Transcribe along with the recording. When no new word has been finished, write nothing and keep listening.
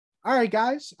All right,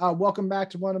 guys, welcome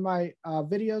back to one of my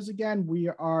videos again. We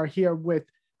are here with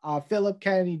Phillip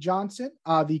Kennedy Johnson,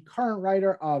 the current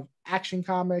writer of Action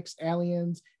Comics,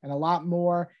 Aliens, and a lot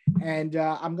more. And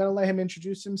I'm going to let him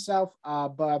introduce himself,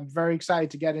 but I'm very excited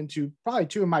to get into probably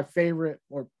two of my favorite,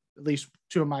 or at least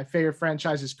two of my favorite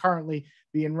franchises currently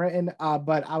being written.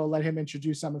 But I will let him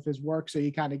introduce some of his work so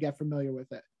you kind of get familiar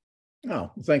with it. Oh,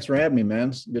 thanks for having me, man.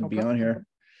 It's good to be Okay. on here.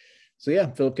 So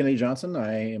yeah, Phillip Kennedy Johnson.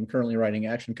 I am currently writing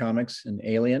Action Comics and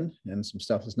Alien and some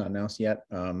stuff that's not announced yet.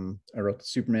 I wrote the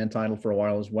Superman title for a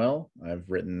while as well. I've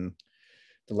written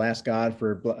The Last God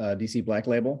for DC Black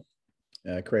Label.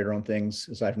 Creator-owned things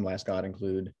aside from Last God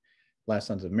include Last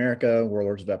Sons of America,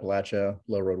 Warlords of Appalachia,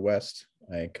 Low Road West.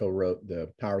 I co-wrote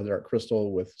The Power of the Dark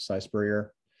Crystal with Cy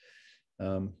Spurrier.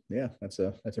 Yeah, that's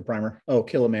a primer. Oh,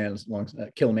 Kill a Man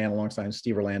alongside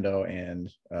Steve Orlando and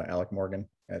Alec Morgan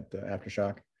at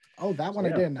Aftershock. Oh, that one So,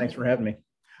 I didn't know. thanks for having me.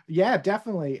 Yeah,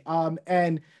 definitely.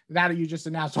 And now that you just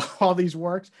announced all these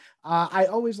works, I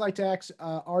always like to ask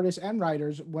artists and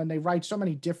writers when they write so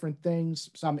many different things,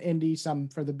 some indie, some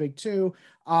for the big two,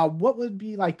 what would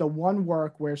be like the one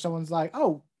work where someone's like,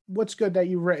 oh, what's good that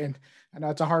you've written? I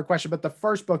know it's a hard question, but the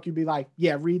first book you'd be like,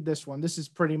 yeah, read this one. This is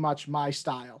pretty much my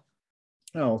style.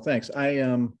 Oh, thanks.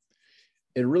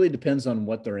 It really depends on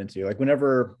what they're into. Like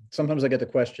whenever, sometimes I get the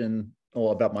question,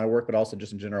 about my work, but also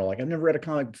just in general, like I've never read a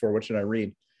comic before. What should I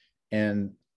read?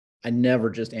 And I never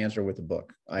just answer with a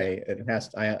book. I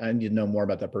need to know more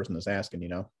about that person that's asking,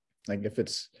 like if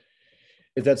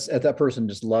that person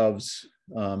just loves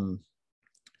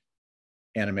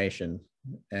animation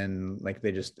and like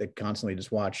they constantly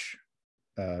just watch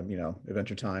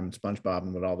Adventure Time and SpongeBob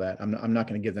and with all that. I'm not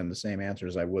going to give them the same answer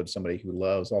as I would somebody who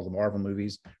loves all the Marvel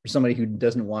movies or somebody who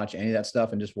doesn't watch any of that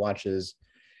stuff and just watches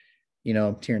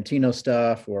Tarantino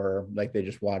stuff, or like they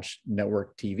just watch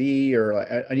network TV, or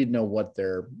I need to know what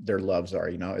their loves are,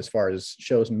 as far as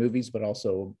shows and movies, but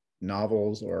also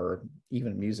novels or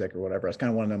even music or whatever. I just kind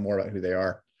of want to know more about who they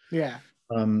are. Yeah.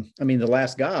 I mean, The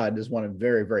Last God is one I'm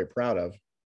very, very proud of.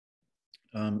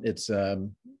 It's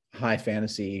high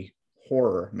fantasy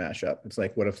horror mashup. It's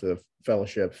like, what if the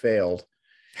Fellowship failed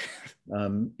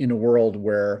in a world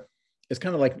where it's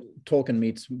kind of like Tolkien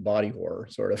meets body horror,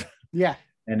 sort of. Yeah.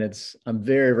 And I'm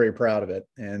very, very proud of it.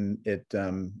 And it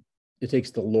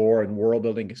takes the lore and world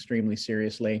building extremely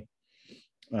seriously.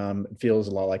 It feels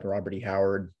a lot like Robert E.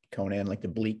 Howard, Conan, like the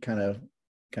bleak kind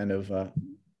of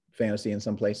fantasy in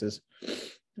some places.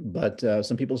 But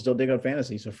some people still dig out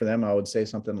fantasy. So for them, I would say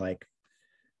something like,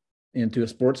 and to a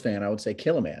sports fan, I would say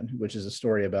Kill a Man, which is a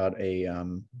story about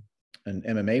an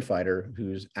MMA fighter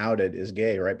who's outed as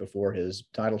gay right before his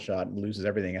title shot and loses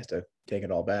everything, has to take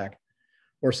it all back.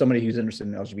 Or somebody who's interested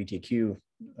in LGBTQ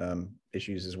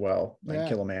issues as well. Like Yeah.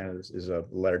 Kill a Man is a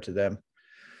letter to them.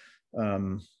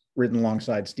 Written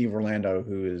alongside Steve Orlando,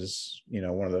 who is,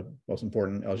 one of the most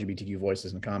important LGBTQ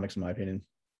voices in comics, in my opinion.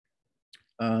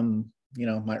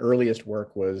 My earliest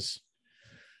work was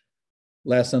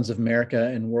Last Sons of America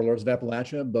and Warlords of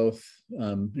Appalachia, both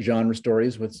genre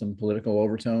stories with some political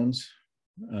overtones.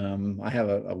 I have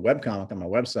a webcomic on my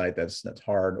website that's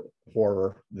hard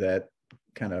horror that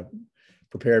kind of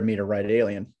prepared me to write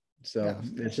Alien. So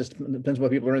yeah. It's just, it depends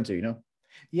what people are into,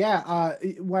 Yeah.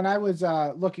 When I was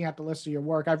looking at the list of your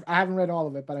work, I haven't read all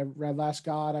of it, but I've read Last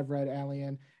God, I've read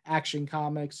Alien, Action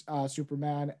Comics,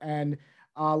 Superman, and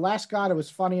Last God, it was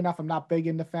funny enough. I'm not big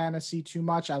into fantasy too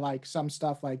much. I like some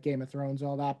stuff like Game of Thrones,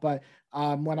 all that. But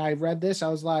when I read this, I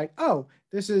was like, oh,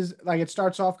 this is like, it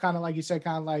starts off kind of like you said,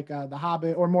 kind of like The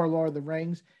Hobbit or more Lord of the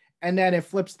Rings. And then it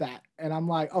flips that, and I'm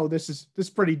like, "Oh, this is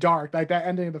pretty dark." Like that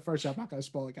ending of the first show. I'm not going to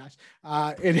spoil it, guys.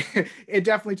 It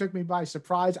definitely took me by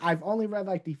surprise. I've only read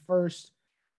like the first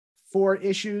 4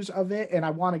 issues of it, and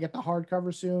I want to get the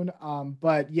hardcover soon.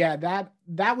 But yeah,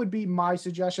 that would be my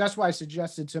suggestion. That's why I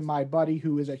suggested to my buddy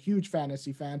who is a huge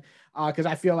fantasy fan, because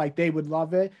I feel like they would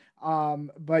love it.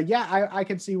 But yeah, I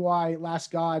can see why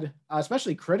Last God,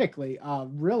 especially critically,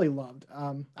 really loved.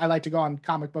 I like to go on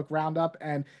Comic Book Roundup,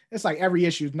 and it's like every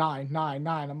issue is 9, 9,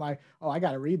 9. I'm like, oh, I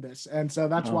got to read this, and so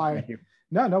that's why. Thank you.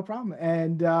 No problem.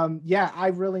 And yeah, I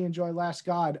really enjoy Last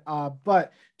God.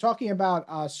 But talking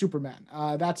about Superman,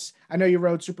 I know you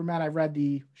wrote Superman. I read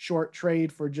the short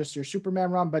trade for just your Superman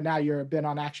run, but now you've been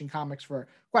on Action Comics for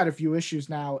quite a few issues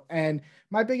now. And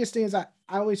my biggest thing is I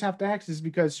always have to ask this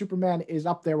because Superman is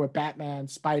up there with Batman,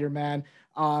 Spider-Man.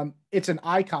 It's an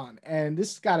icon, and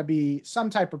this has got to be some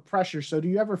type of pressure. So do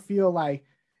you ever feel like,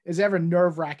 is it ever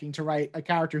nerve-wracking to write a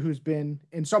character who's been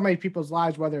in so many people's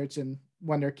lives, whether it's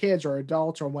when they're kids or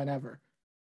adults or whenever?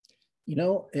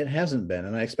 It hasn't been,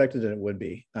 and I expected that it would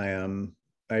be.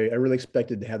 I I really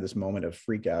expected to have this moment of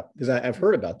freak out, because I've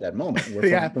heard about that moment where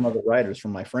Yeah. from other writers,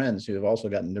 from my friends who have also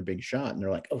gotten their big shot, and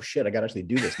they're like, "Oh shit, I got to actually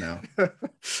do this now."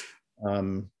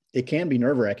 It can be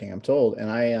nerve wracking, I'm told, and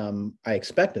I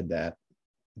expected that,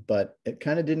 but it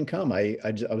kind of didn't come. I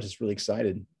was just really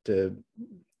excited to,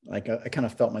 like, I kind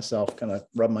of felt myself kind of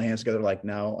rub my hands together, like,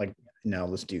 now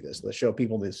let's do this. Let's show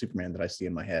people the Superman that I see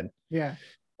in my head. Yeah.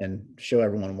 And show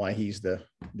everyone why he's the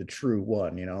true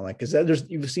one, you know, like, because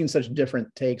you've seen such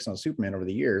different takes on Superman over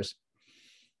the years.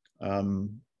 The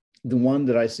one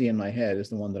that I see in my head is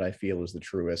the one that I feel is the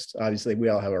truest. Obviously, we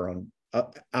all have our own.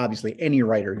 Obviously, any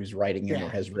writer who's writing him or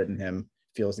has written him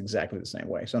feels exactly the same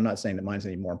way. So I'm not saying that mine's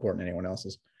any more important than anyone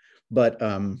else's, but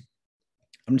I'm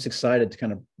just excited to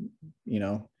kind of, you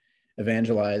know,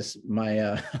 evangelize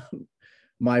my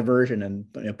my version and,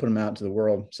 you know, put them out to the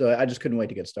world. So I just couldn't wait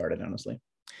to get started, honestly.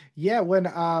 Yeah, when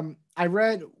I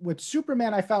read with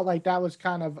Superman, I felt like that was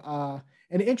kind of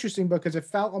an interesting book because it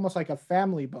felt almost like a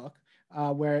family book,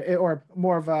 or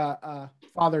more of a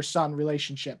father-son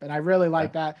relationship, and I really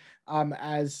like that.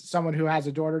 As someone who has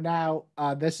a daughter now,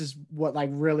 this is what like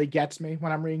really gets me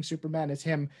when I'm reading Superman, is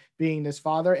him being this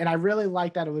father, and I really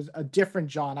like that it was a different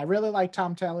John. I really like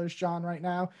Tom Taylor's John right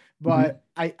now, but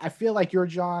I feel like your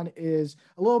John is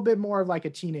a little bit more of like a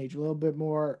teenager, a little bit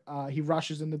more. He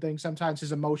rushes into things. Sometimes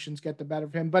his emotions get the better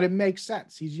of him, but it makes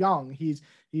sense. He's young.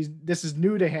 This is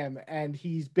new to him, and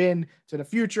he's been to the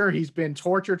future. He's been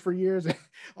tortured for years,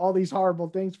 all these horrible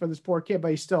things for this poor kid,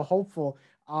 but he's still hopeful.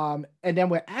 And then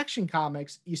with Action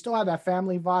Comics, you still have that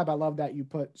family vibe. I love that you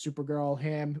put Supergirl,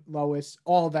 him, Lois,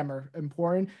 all of them are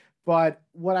important. But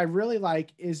what I really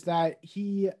like is that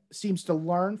he seems to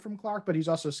learn from Clark, but he's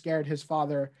also scared his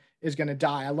father is going to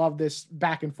die. I love this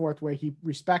back and forth where he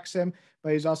respects him,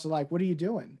 but he's also like, what are you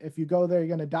doing? If you go there, you're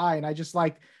going to die. And I just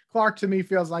like, Clark to me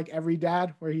feels like every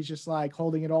dad, where he's just like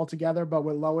holding it all together. But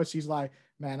with Lois, he's like,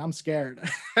 man, I'm scared.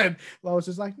 And Lois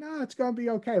is like, no, it's going to be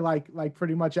okay. Like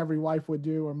pretty much every wife would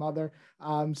do, or mother.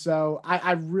 So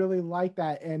I really like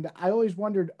that. And I always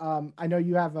wondered, I know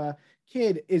you have a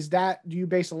kid. Do you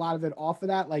base a lot of it off of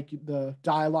that? Like the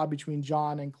dialogue between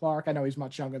John and Clark? I know he's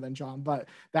much younger than John, but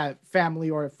that family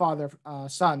or father,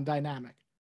 son dynamic.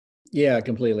 Yeah,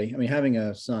 completely. I mean, having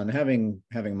a son, having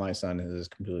my son has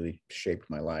completely shaped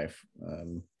my life.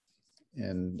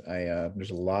 And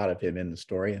there's a lot of him in the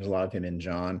story. There's a lot of him in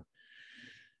John.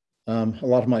 A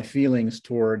lot of my feelings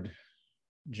toward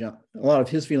John, a lot of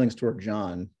his feelings toward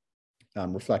John,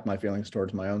 reflect my feelings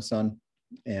towards my own son,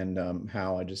 and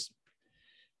how I just,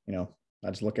 you know,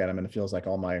 I just look at him and it feels like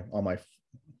all my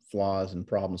flaws and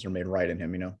problems are made right in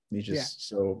him. You know, he's just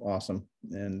so awesome,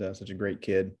 and such a great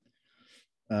kid.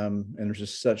 And there's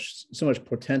just so much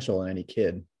potential in any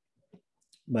kid.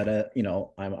 But you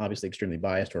know, I'm obviously extremely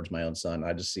biased towards my own son.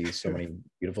 I just see so many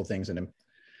beautiful things in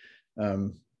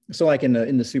him. So like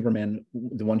in the Superman,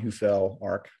 the One Who Fell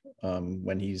arc,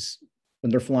 when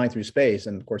they're flying through space,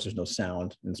 and of course there's no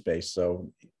sound in space, so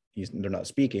they're not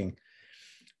speaking,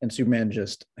 and Superman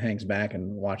just hangs back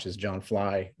and watches John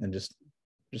fly, and just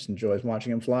enjoys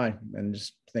watching him fly, and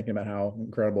just thinking about how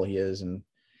incredible he is, and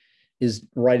is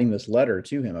writing this letter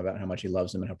to him about how much he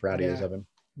loves him and how proud he is of him.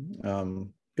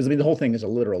 Because I mean, the whole thing is a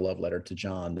literal love letter to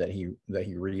John that he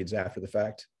reads after the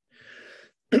fact.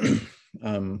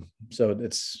 So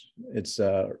it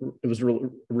was a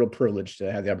real privilege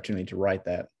to have the opportunity to write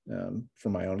that, for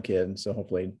my own kid. And so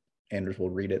hopefully Anders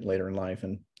will read it later in life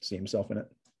and see himself in it.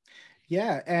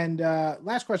 Yeah, and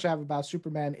last question I have about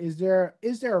Superman: is there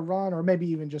a run, or maybe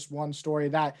even just one story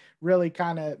that really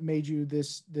kind of made you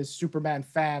this Superman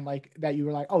fan, like that you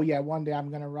were like, oh yeah, one day I'm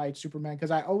gonna write Superman?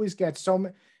 Because I always get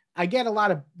I get a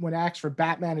lot of, when I ask for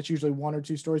Batman, it's usually one or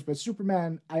two stories, but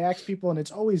Superman, I ask people and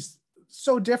it's always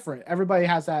so different. Everybody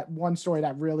has that one story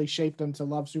that really shaped them to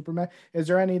love Superman. Is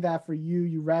there any that for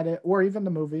you read it, or even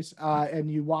the movies, and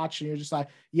you watch and you're just like,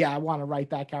 yeah, I want to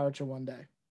write that character one day?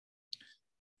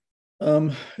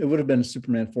 It would have been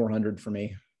Superman 400 for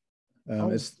me. Oh,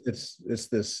 It's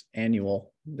this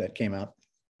annual that came out.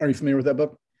 Are you familiar with that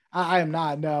book? I am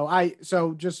not. No,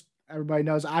 so just everybody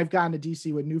knows I've gotten to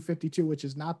DC with New 52, which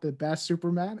is not the best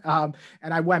Superman.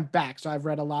 And I went back, so I've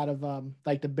read a lot of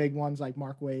like the big ones like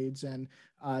Mark Waid's and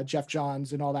Jeff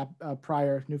Johns and all that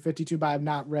prior New 52, but I've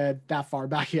not read that far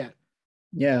back yet.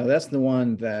 Yeah, that's the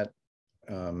one that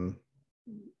um,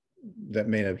 that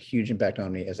made a huge impact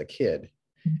on me as a kid.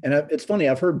 And it's funny,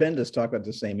 I've heard Bendis talk about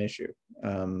the same issue.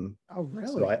 Oh, really?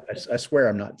 So I swear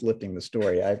I'm not lifting the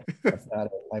story. I've got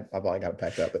it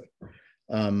packed up. But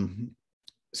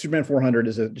Superman 400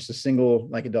 is just a single,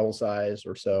 like a double size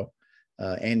or so,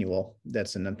 annual.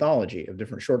 That's an anthology of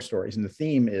different short stories, and the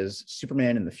theme is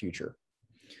Superman in the future.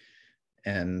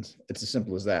 And it's as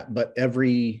simple as that. But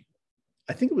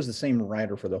I think it was the same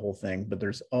writer for the whole thing, but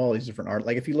there's all these different art.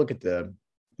 Like if you look at the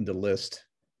list,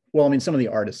 well, I mean, some of the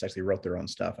artists actually wrote their own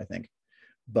stuff, I think.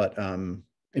 But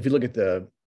if you look at the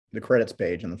credits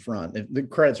page on the front, the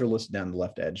credits are listed down the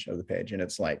left edge of the page, and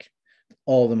it's like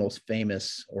all the most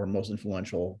famous or most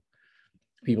influential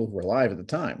people who were alive at the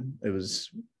time. It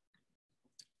was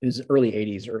early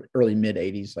 80s or early mid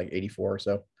 80s, like 84 or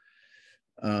so.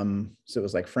 So it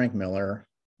was like Frank Miller,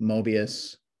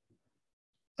 Mobius,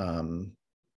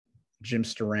 Jim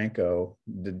Steranko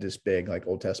did this big like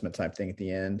Old Testament type thing at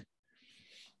the end.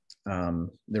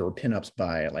 There were pinups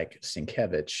by like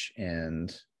Sienkiewicz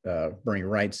and Bernie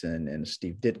Wrightson and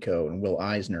Steve Ditko and Will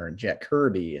Eisner and Jack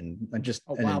Kirby and just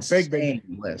an insane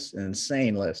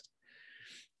list.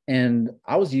 And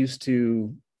I was used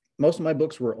to, most of my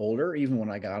books were older, even when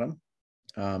I got them.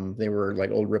 They were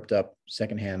like old, ripped up,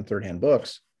 secondhand, third-hand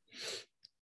books.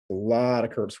 A lot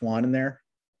of Kurt Swan in there.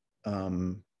 A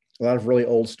lot of really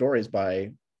old stories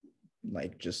by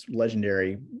like just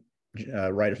legendary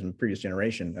writers from the previous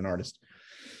generation and artists.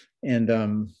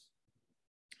 And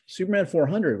Superman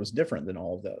 400 was different than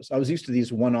all of those. I was used to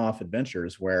these one-off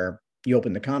adventures where you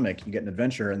open the comic, you get an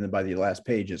adventure, and then by the last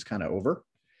page, it's kind of over.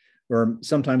 Or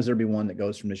sometimes there'd be one that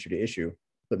goes from issue to issue,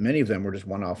 but many of them were just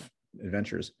one-off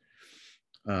adventures,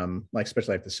 like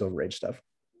especially like the Silver Age stuff.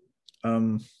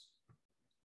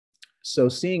 So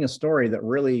seeing a story that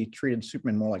really treated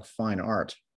Superman more like fine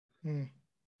art, it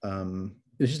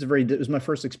was just it was my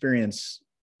first experience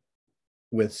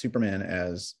with Superman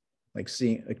as like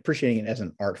appreciating it as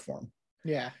an art form.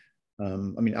 Yeah. I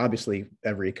mean, obviously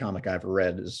every comic I've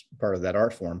read is part of that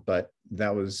art form, but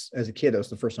that was, as a kid, that was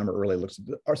the first time I really looked at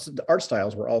the art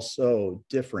styles were all so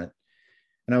different.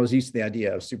 And I was used to the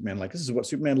idea of Superman, like, this is what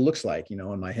Superman looks like, you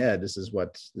know, in my head, this is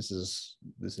what Superman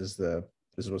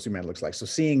looks like. So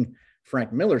seeing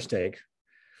Frank Miller's take,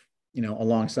 you know,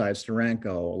 alongside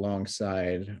Steranko,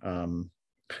 alongside, God,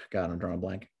 I'm drawing a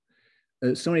blank.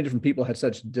 So many different people had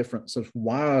such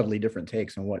wildly different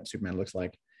takes on what Superman looks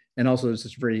like. And also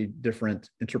such very different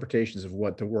interpretations of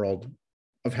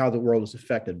how the world was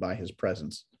affected by his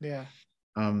presence. Yeah.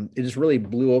 It just really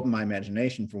blew open my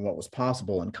imagination for what was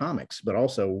possible in comics, but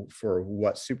also for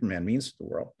what Superman means to the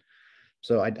world.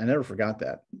 So I never forgot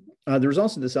that. There was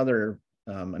also this another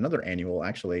annual,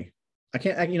 actually.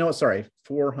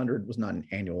 400 was not an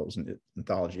annual, it was an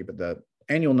anthology, but the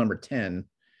annual number 10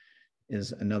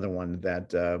 is another one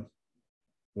that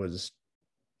was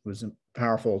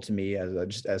powerful to me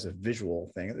just as a visual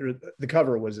thing. The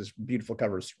cover was this beautiful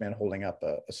cover of Superman holding up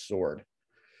a sword.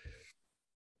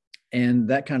 And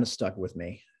that kind of stuck with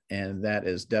me. And that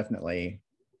is definitely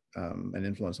an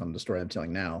influence on the story I'm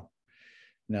telling now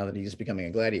that he's becoming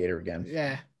a gladiator again.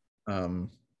 Yeah.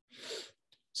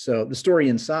 So the story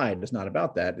inside is not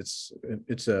about that. I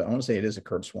want to say it is a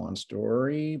Kurt Swan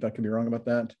story, but I could be wrong about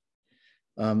that.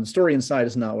 The story inside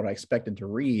is not what I expected to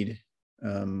read,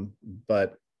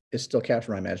 but it still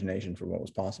captured my imagination for what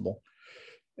was possible.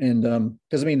 And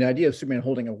because I mean, the idea of Superman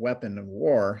holding a weapon in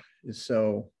war is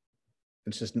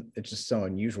it's just so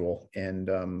unusual and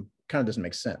kind of doesn't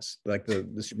make sense. Like the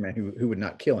Superman who would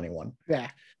not kill anyone. Yeah.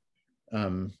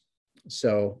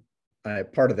 So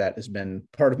part of that has been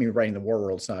part of me writing the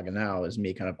Warworld saga now is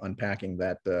me kind of unpacking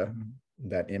that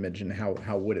image and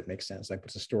how would it make sense? Like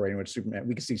what's a story in which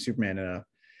we could see Superman in a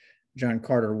John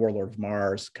Carter Warlord of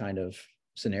Mars kind of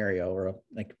scenario, or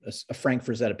a Frank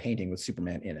Frazetta painting with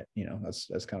Superman in it. You know,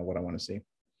 that's kind of what I want to see.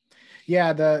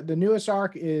 Yeah, the newest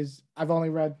arc is, I've only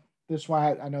read this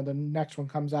one. I know the next one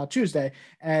comes out Tuesday,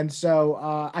 and so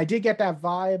I did get that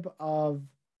vibe of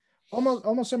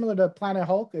almost similar to Planet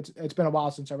Hulk. It's been a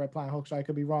while since I read Planet Hulk, so I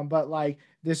could be wrong, but like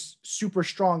this super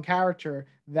strong character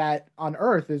that on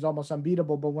Earth is almost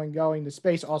unbeatable, but when going to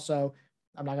space, also,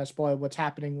 I'm not going to spoil what's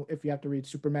happening if you have to read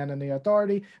Superman and the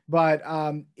Authority, but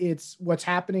it's what's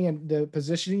happening and the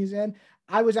position he's in.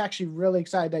 I was actually really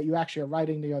excited that you actually are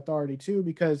writing the Authority too,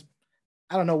 because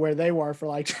I don't know where they were for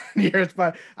like 10 years,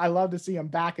 but I love to see them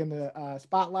back in the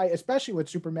spotlight, especially with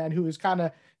Superman, who is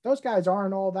those guys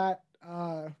aren't all that,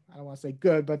 I don't want to say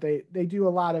good, but they do a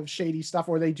lot of shady stuff,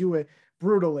 or they do it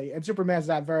brutally. And Superman's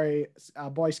that very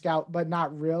Boy Scout, but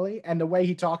not really. And the way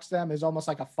he talks to them is almost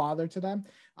like a father to them.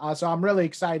 So I'm really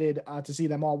excited to see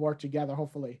them all work together.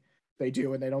 Hopefully they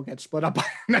do and they don't get split up by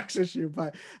the next issue,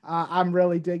 but I'm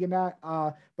really digging that.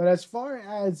 But as far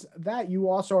as that, you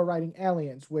also are writing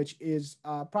Aliens, which is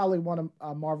probably one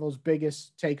of Marvel's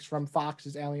biggest takes from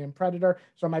Fox's Alien Predator.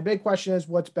 So my big question is,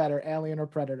 what's better, Alien or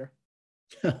Predator?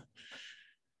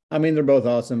 I mean, they're both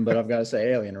awesome, but I've got to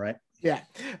say Alien, right? Yeah.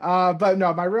 But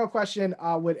no, my real question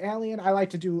with Alien, I like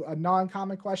to do a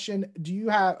non-comic question.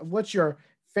 What's your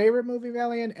favorite movie of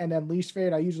Alien and then least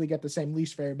favorite? I usually get the same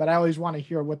least favorite, but I always want to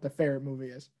hear what the favorite movie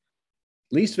is.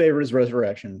 Least favorite is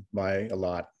Resurrection by a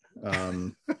lot.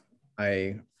 Um,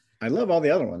 I I love all the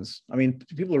other ones. I mean,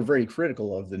 people are very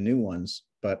critical of the new ones,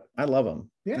 but I love them.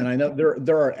 Yeah. And I know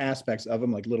there are aspects of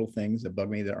them, like little things that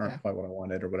bug me that Yeah. aren't quite what I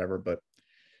wanted or whatever. But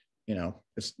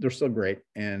they're still great.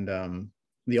 And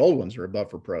the old ones are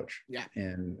above reproach. Yeah.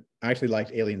 And I actually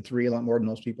liked Alien 3 a lot more than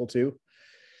most people too.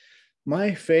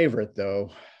 My favorite,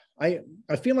 though, I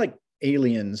feel like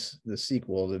Aliens, the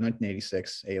sequel, the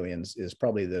 1986 Aliens, is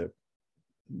probably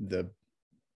the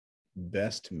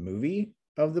best movie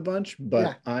of the bunch.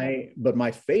 Yeah. But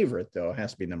my favorite, though,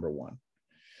 has to be number one.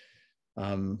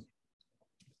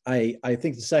 I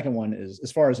think the second one is,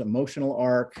 as far as emotional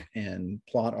arc and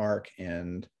plot arc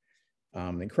and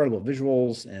incredible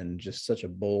visuals and just such a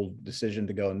bold decision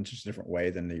to go in just a different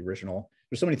way than the original.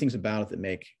 There's so many things about it that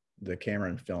make the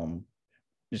Cameron film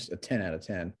just a 10 out of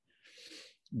 10.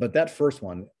 But that first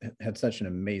one had such an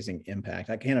amazing impact.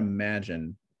 I can't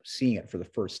imagine seeing it for the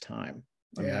first time.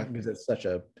 I mean, because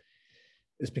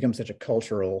it's become such a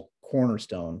cultural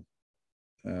cornerstone.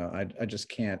 I just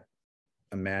can't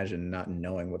imagine not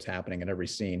knowing what's happening in every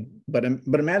scene. But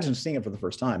imagine seeing it for the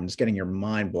first time and just getting your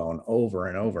mind blown over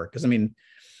and over. Because I mean,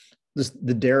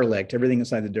 the derelict, everything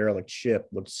inside the derelict ship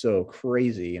looked so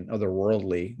crazy and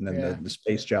otherworldly. And then the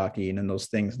space jockey, and then those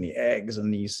things and the eggs, and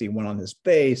then you see one on his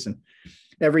face, and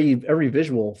every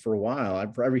visual for a while,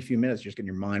 for every few minutes, you're just getting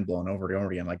your mind blown over and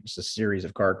over again, like just a series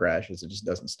of car crashes. It just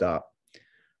doesn't stop.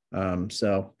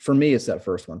 So for me, it's that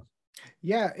first one.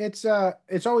 Yeah, it's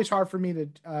always hard for me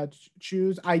to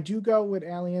choose. I do go with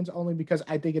Aliens only because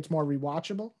I think it's more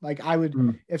rewatchable. Like I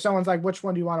would, if someone's like, "Which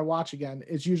one do you want to watch again?"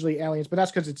 It's usually Aliens, but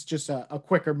that's because it's just a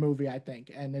quicker movie, I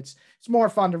think, and it's more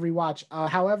fun to rewatch.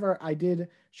 However, I did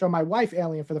show my wife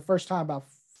Alien for the first time about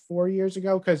 4 years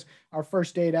ago because our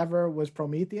first date ever was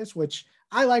Prometheus, which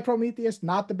I like Prometheus,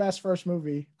 not the best first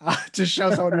movie to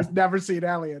show someone who's never seen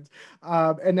Aliens.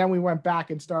 And then we went back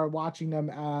and started watching them.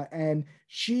 And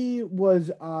she was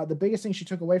the biggest thing she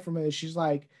took away from it is she's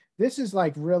like, this is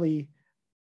like really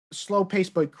slow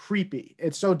paced but creepy.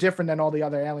 It's so different than all the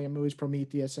other Alien movies,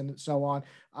 Prometheus and so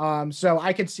on. So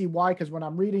I can see why, because when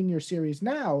I'm reading your series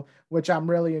now, which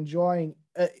I'm really enjoying,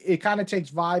 it kind of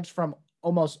takes vibes from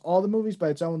almost all the movies,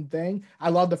 but its own thing. I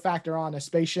love the fact they're on a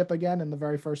spaceship again in the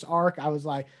very first arc. I was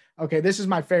like, okay, this is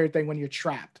my favorite thing when you're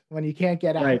trapped, when you can't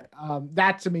get out. Right.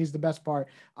 That to me is the best part.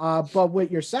 But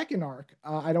with your second arc,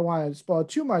 I don't want to spoil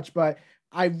too much, but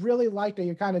I really like that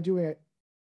you're kind of doing it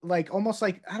like almost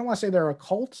like, I don't want to say they're a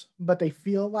cult, but they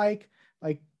feel like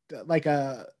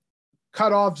a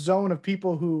cut off zone of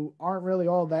people who aren't really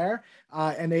all there,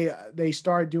 and they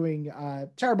start doing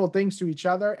terrible things to each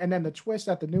other. And then the twist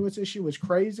at the newest issue was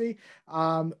crazy.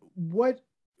 What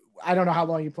I don't know how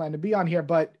long you plan to be on here,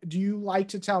 but do you like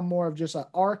to tell more of just an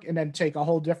arc and then take a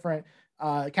whole different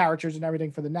characters and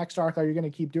everything for the next arc? Are you going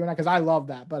to keep doing that? Because I love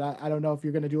that, but I don't know if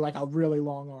you're going to do like a really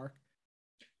long arc.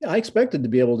 Yeah, I expected to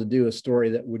be able to do a story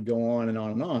that would go on and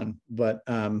on and on, but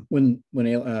when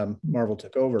Marvel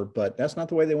took over, but that's not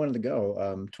the way they wanted to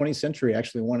go. 20th Century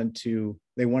actually wanted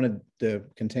to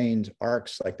contain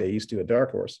arcs like they used to at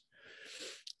Dark Horse,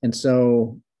 and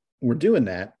so we're doing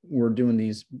that. We're doing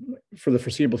these for the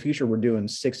foreseeable future. We're doing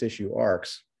 6-issue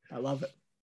arcs. I love it.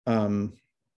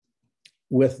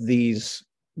 With these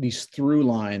through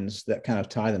lines that kind of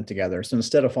tie them together. So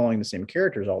instead of following the same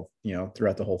characters all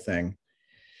throughout the whole thing,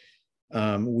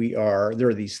 there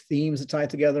are these themes that tie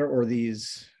together, or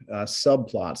these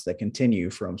subplots that continue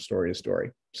from story to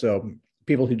story. So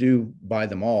people who do buy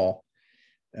them all,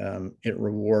 it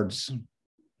rewards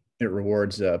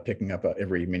picking up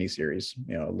every miniseries,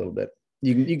 a little bit.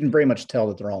 You can very much tell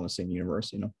that they're all in the same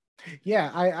universe,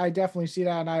 Yeah, I definitely see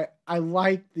that, and I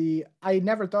like I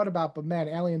never thought about, but man,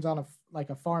 aliens on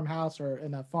a farmhouse or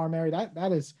in a farm area,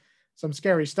 that is some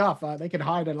scary stuff. They can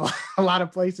hide in a lot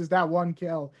of places. That one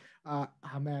kill. Oh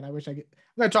man, I wish I could.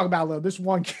 I'm gonna talk about a little this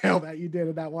one kill that you did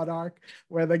in that one arc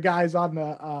where the guy's on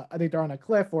the I think they're on a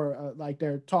cliff or like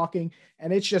they're talking,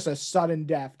 and it's just a sudden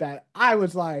death that I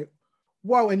was like,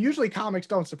 whoa. And usually comics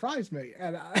don't surprise me,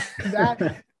 and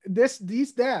that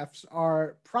these deaths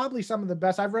are probably some of the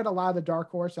best. I've read a lot of the Dark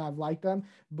Horse and I've liked them,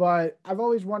 but I've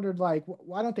always wondered like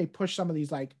why don't they push some of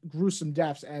these like gruesome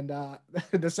deaths, and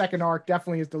the second arc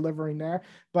definitely is delivering there.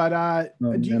 But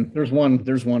there's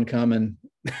one coming.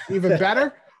 Even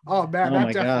better. Oh man,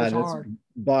 that death was hard.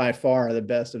 By far the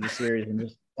best of the series, and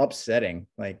just upsetting.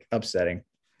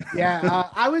 Yeah,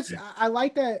 I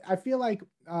like that. I feel like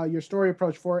your story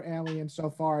approach for Alien so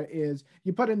far is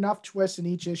you put enough twists in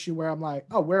each issue where I'm like,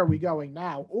 oh, where are we going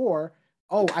now? Or,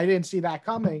 oh, I didn't see that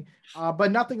coming.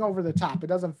 But nothing over the top. It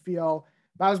doesn't feel.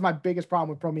 That was my biggest problem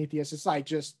with Prometheus. It's like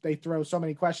just they throw so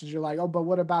many questions. You're like, oh, but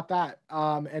what about that?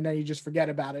 And then you just forget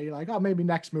about it. You're like, oh, maybe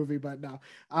next movie, but no.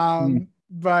 Mm.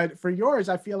 But for yours,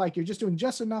 I feel like you're just doing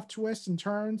just enough twists and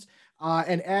turns,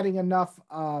 and adding enough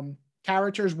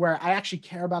characters where I actually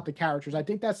care about the characters. I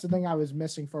think that's the thing I was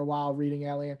missing for a while reading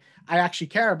Alien. I actually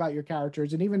care about your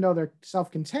characters, and even though they're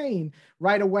self-contained,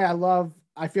 right away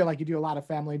I feel like you do a lot of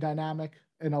family dynamic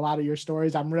in a lot of your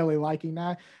stories. I'm really liking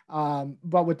that.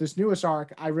 But with this newest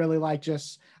arc, I really like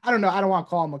just I don't know, I don't want to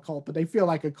call them a cult, but they feel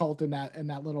like a cult in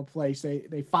that little place.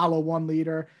 They follow one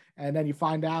leader and then you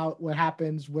find out what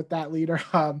happens with that leader.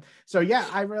 So yeah,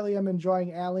 I really am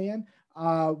enjoying Alien.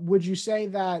 Would you say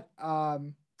that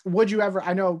would you ever,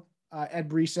 I know Ed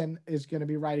Brisson is going to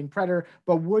be writing Predator,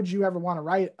 but would you ever want to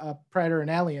write a Predator and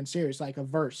Alien series, like a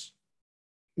verse?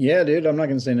 Yeah, dude, I'm not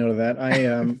going to say no to that.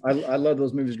 I love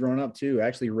those movies growing up too. I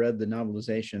actually read the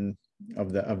novelization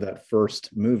of that first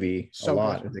movie a So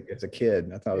lot good. as a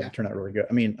kid. I thought Yeah. it turned out really good.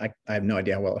 I mean, I have no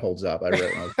idea how well it holds up. I read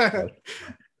it when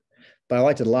but I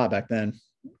liked it a lot back then.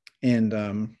 And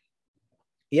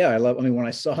yeah, I mean, when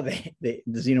I saw the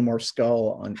xenomorph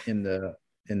skull in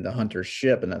the hunter's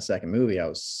ship in that second movie, I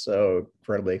was so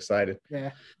incredibly excited.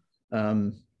 Yeah.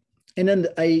 Um, and then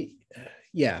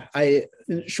yeah, I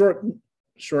short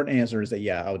answer is that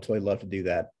yeah, I would totally love to do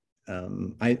that.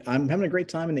 I'm having a great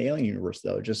time in the Alien universe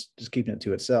though, just keeping it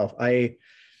to itself.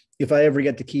 If I ever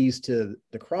get the keys to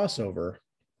the crossover,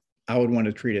 I would want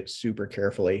to treat it super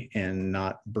carefully and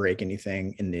not break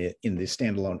anything in the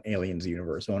standalone Aliens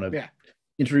universe. I want to Yeah.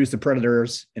 introduce the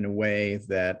Predators in a way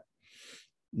that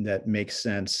makes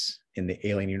sense in the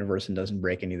Alien universe and doesn't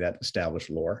break any of that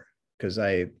established lore, because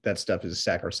that stuff is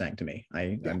sacrosanct to me.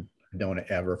 I don't want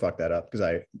to ever fuck that up,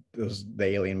 because the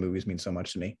Alien movies mean so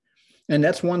much to me. And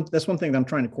that's one thing that I'm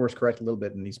trying to course correct a little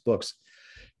bit in these books,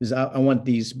 is I want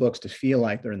these books to feel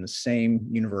like they're in the same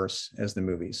universe as the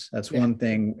movies. That's one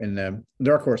thing in the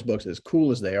Dark Horse books, as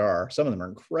cool as they are, some of them are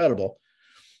incredible.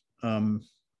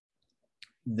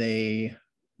 They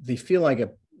feel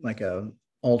like a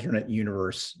alternate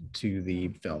universe to the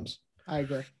films. I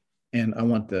agree. And I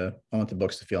want the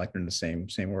books to feel like they're in the same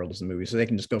world as the movie, so they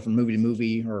can just go from movie to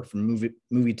movie, or from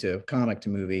movie to comic to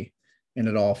movie, and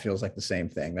it all feels like the same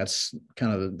thing. That's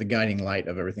kind of the guiding light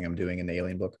of everything I'm doing in the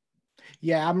Alien book.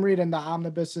 Yeah, I'm reading the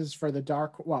omnibuses for the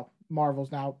Dark. Well,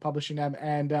 Marvel's now publishing them,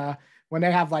 and when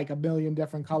they have like a million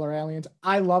different color aliens,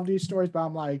 I love these stories, but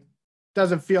I'm like,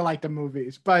 doesn't feel like the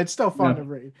movies, but it's still fun to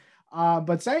read.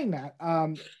 But saying that,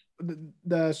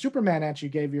 the Superman answer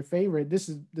you gave your favorite.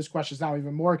 This question is now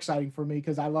even more exciting for me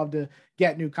because I love to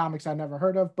get new comics I never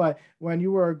heard of. But when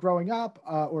you were growing up,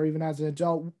 or even as an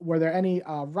adult, were there any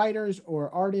writers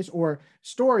or artists or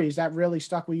stories that really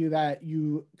stuck with you that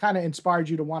you kind of inspired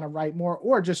you to want to write more,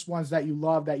 or just ones that you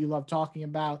love talking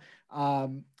about?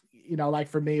 Like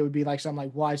for me, it would be like something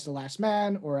like Wise the Last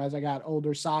Man, or as I got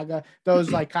older, Saga.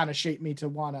 Those like kind of shaped me to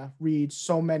want to read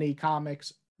so many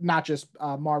comics, not just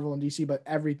Marvel and DC, but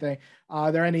everything.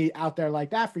 Are there any out there like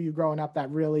that for you growing up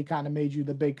that really kind of made you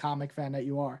the big comic fan that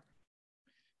you are?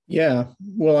 Yeah,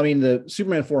 well, I mean, the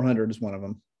Superman 400 is one of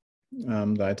them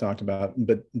that I talked about,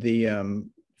 but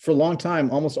for a long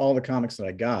time, almost all the comics that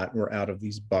I got were out of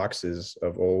these boxes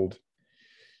of old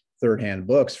third-hand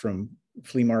books from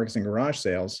flea markets and garage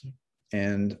sales,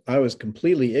 and I was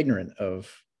completely ignorant of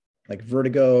like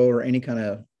Vertigo or any kind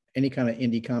of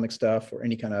indie comic stuff, or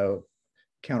any kind of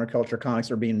counterculture comics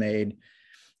that are being made.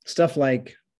 Stuff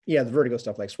like, yeah, the Vertigo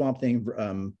stuff like Swamp Thing,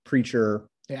 Preacher,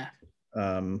 Yeah.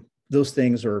 Those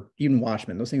things, or even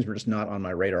Watchmen, those things were just not on my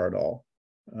radar at all.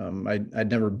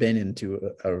 I'd never been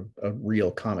into a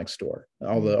real comic store.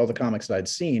 All the comics that I'd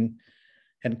seen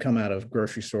had come out of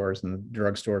grocery stores and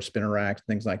drugstores, spinner racks,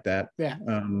 things like that. Yeah.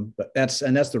 But that's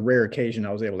the rare occasion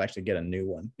I was able to actually get a new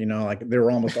one. Like they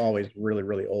were almost always really,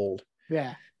 really old.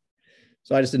 Yeah.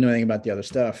 So I just didn't know anything about the other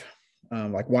stuff.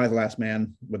 Like Why the Last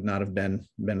Man would not have been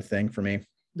a thing for me.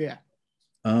 Yeah.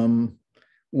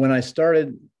 When I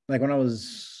started, like when I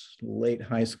was late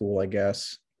high school, I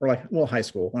guess, or high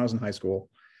school, when I was in high school,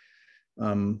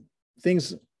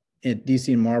 things at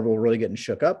DC and Marvel were really getting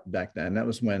shook up back then. That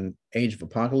was when Age of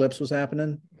Apocalypse was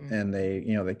happening, and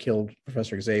they killed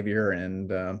Professor Xavier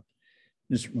and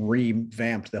just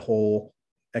revamped the whole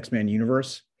X-Men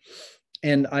universe.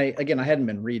 And I hadn't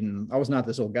been reading. I was not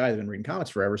this old guy that's been reading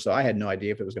comics forever, so I had no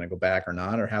idea if it was going to go back or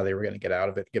not, or how they were going to get out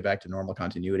of it, get back to normal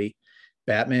continuity.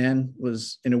 Batman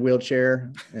was in a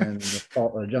wheelchair, and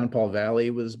John Paul Valley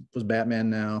was Batman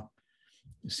now.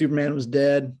 Superman was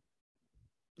dead.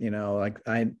 Like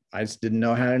I just didn't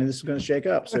know how any of this was going to shake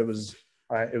up. So it was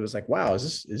like, wow,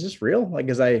 is this real? Like,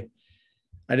 because I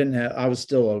was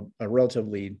still a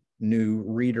relatively new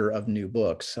reader of new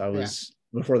books.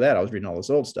 Before that, I was reading all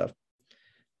this old stuff.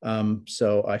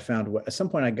 So I found at some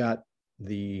point I got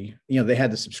they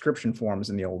had the subscription forms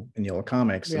in the old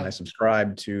comics, and I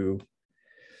subscribed to,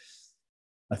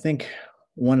 I think,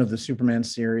 one of the Superman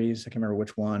series. I can't remember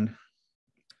which one.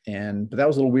 But that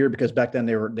was a little weird because back then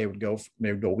they would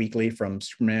go weekly from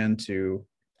Superman to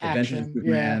Adventures of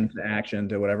Superman to Action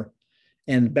to whatever.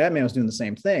 And Batman was doing the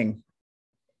same thing.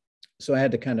 So I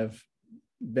had to kind of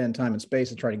bend time and space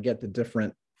to try to get the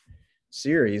different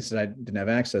series that I didn't have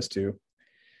access to.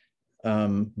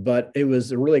 But it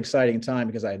was a really exciting time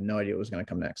because I had no idea what was going to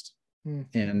come next.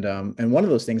 And one of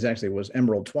those things actually was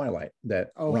Emerald Twilight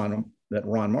that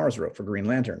Ron Mars wrote for Green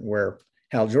Lantern, where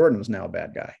Hal Jordan was now a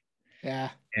bad guy. Yeah.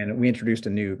 And we introduced a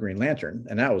new Green Lantern,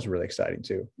 and that was really exciting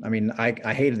too. I mean,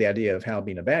 I hated the idea of Hal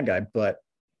being a bad guy, but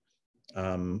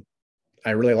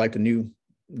I really liked the new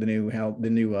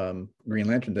Green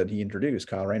Lantern that he introduced,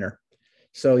 Kyle Rayner.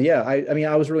 So yeah,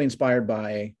 I was really inspired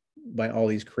by all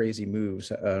these crazy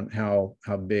moves, how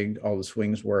big all the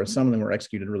swings were. Some of them were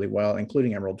executed really well,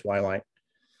 including Emerald Twilight.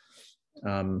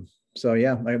 So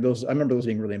yeah, I remember those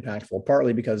being really impactful,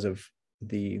 partly because of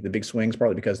the big swings,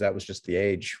 partly because that was just the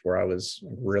age where I was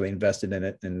really invested in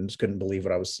it and just couldn't believe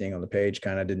what I was seeing on the page.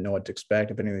 Kind of didn't know what to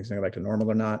expect, if anything's going back to normal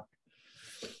or not.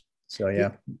 So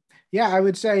yeah. Yeah, I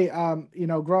would say,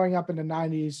 growing up in the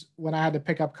 90s, when I had to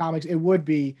pick up comics, it would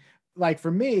be like, for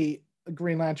me,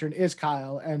 Green Lantern is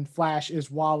Kyle and Flash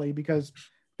is Wally, because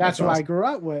that's who awesome. I grew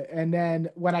up with. And then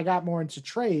when I got more into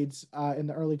trades in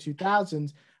the early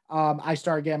 2000s, I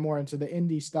started getting more into the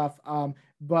indie stuff.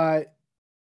 But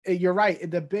you're right.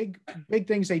 The big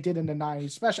things they did in the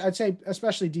 90s,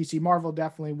 especially DC. Marvel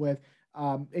definitely with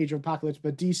Age of Apocalypse,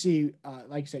 but DC,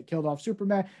 like you said, killed off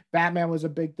Superman. Batman was a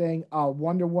big thing.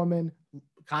 Wonder Woman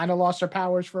kind of lost her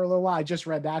powers for a little while. I just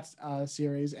read that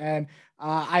series, and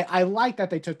I like that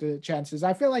they took the chances.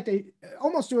 I feel like they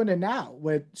almost doing it now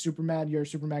with Superman. Your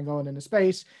Superman going into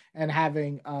space and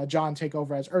having John take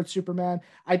over as Earth Superman.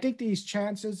 I think these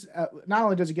chances, not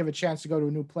only does it give a chance to go to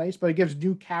a new place, but it gives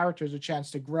new characters a chance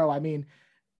to grow. I mean,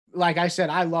 like I said,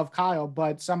 I love Kyle,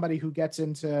 but somebody who gets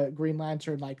into Green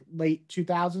Lantern like late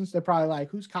 2000s, they're probably like,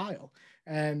 who's Kyle?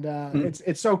 And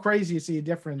it's so crazy to see a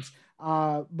difference.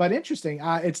 But interesting.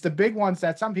 It's the big ones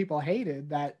that some people hated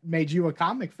that made you a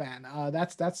comic fan.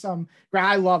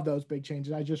 I love those big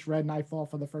changes. I just read Nightfall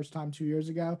for the first time 2 years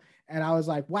ago, and I was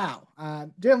like, wow.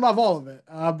 Didn't love all of it,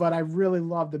 but I really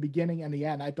loved the beginning and the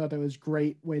end. I thought that was a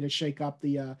great way to shake up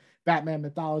the Batman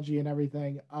mythology and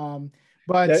everything.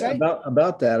 But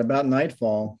about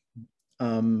Nightfall.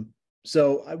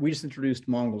 So we just introduced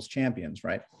Mongols champions,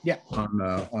 right? Yeah.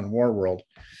 On War World,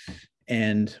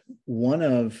 and one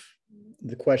of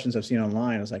the questions I've seen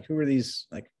online is like, who are these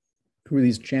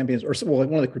champions? Or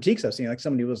one of the critiques I've seen, like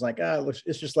somebody was like,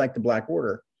 it's just like the Black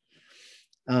Order.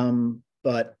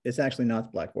 But it's actually not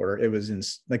the Black Order. It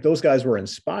was like those guys were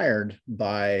inspired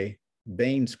by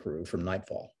Bane's crew from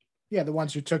Nightfall. Yeah, the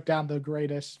ones who took down the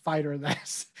greatest fighter.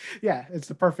 Yeah, it's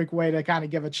the perfect way to kind of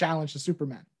give a challenge to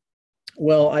Superman.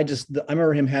 Well, I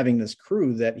remember him having this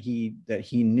crew that he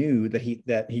knew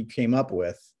that he came up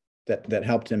with that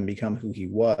helped him become who he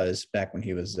was back when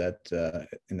he was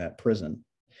in that prison.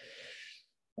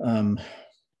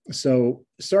 So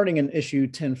starting in issue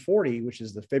 1040, which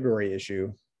is the February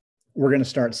issue, we're going to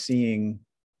start seeing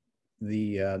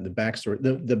the backstory.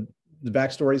 The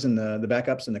backstories and the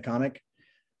backups in the comic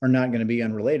are not going to be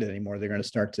unrelated anymore. They're going to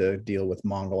start to deal with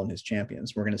Mongol and his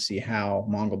champions. We're going to see how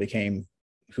Mongol became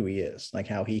who he is, like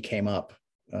how he came up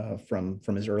from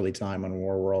his early time on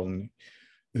War World, and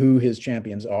who his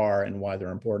champions are and why they're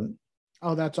important.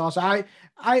 Oh, that's awesome.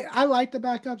 I like the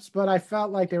backups, but I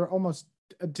felt like they were almost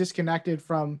disconnected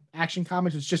from Action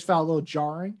Comics. It just felt a little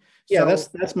jarring. Yeah,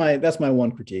 that's my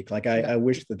one critique. Like I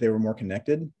wish that they were more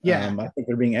connected. Yeah, I think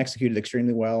they're being executed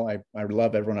extremely well. I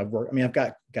love everyone I've worked. I mean, I've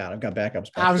got backups.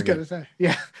 I was gonna say,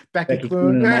 yeah, Becky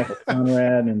Cloonan and Michael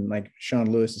Conrad, and like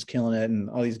Sean Lewis is killing it, and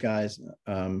all these guys,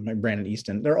 like Brandon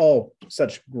Easton. They're all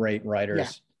such great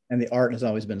writers, and the art has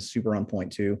always been super on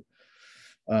point too.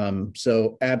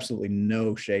 So absolutely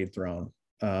no shade thrown.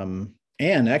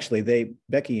 And actually,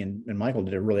 Becky and Michael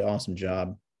did a really awesome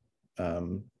job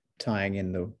tying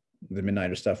in the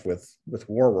Midnighter stuff with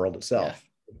War World itself.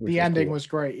 Yeah. The ending was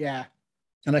great, yeah.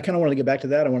 And I kind of wanted to get back to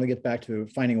that. I want to get back to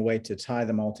finding a way to tie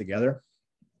them all together.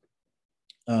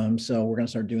 So we're gonna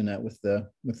start doing that with the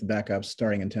backups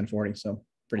starting in 1040. So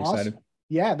pretty Awesome. excited.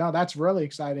 Yeah, no, that's really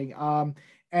exciting.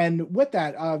 And with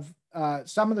that, of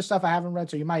some of the stuff I haven't read,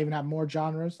 so you might even have more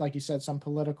genres, like you said, some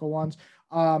political ones.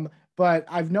 But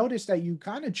I've noticed that you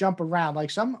kind of jump around.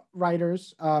 Like some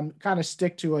writers kind of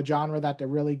stick to a genre that they're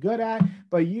really good at,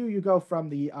 but you go from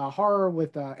the horror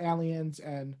with aliens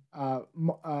and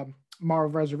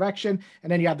Marvel Resurrection,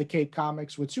 and then you have the Cape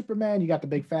Comics with Superman. You got the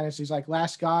big fantasies like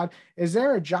Last God. Is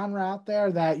there a genre out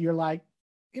there that you're like,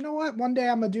 you know what, one day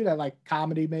I'm gonna do that, like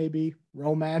comedy, maybe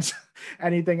romance,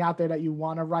 anything out there that you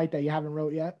want to write that you haven't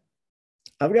wrote yet?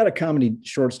 I've got a comedy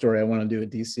short story I want to do at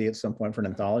DC at some point for an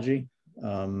anthology.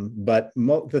 But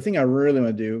the thing I really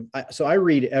want to do, so I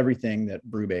read everything that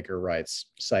Brubaker writes,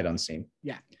 sight unseen.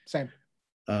 Yeah, same.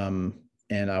 And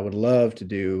I would love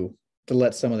to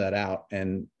let some of that out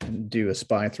and do a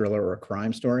spy thriller or a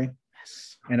crime story.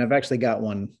 Yes. And I've actually got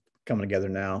one coming together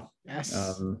now. Yes.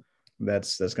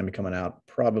 That's going to be coming out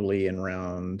probably in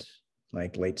around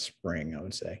like late spring, I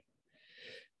would say.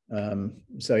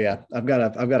 So yeah, I've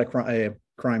got a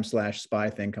crime / spy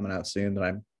thing coming out soon that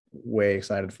I'm way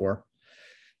excited for.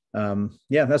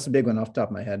 Yeah, that's the big one off the top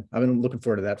of my head. I've been looking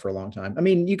forward to that for a long time. I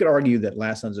mean, you could argue that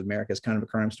Last Sons of America is kind of a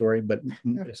crime story, but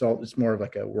it's more of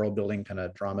like a world building kind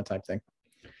of drama type thing.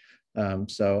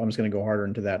 So I'm just going to go harder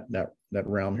into that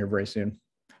realm here very soon.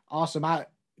 Awesome.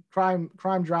 Crime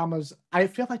dramas. I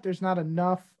feel like there's not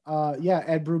enough. Yeah,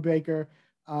 Ed Brubaker.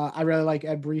 I really like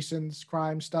Ed Breeson's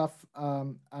crime stuff.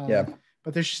 Yeah,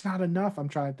 but there's just not enough. I'm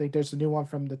trying to think. There's a new one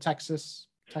from the Texas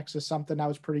something that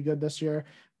was pretty good this year.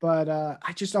 But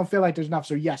I just don't feel like there's enough.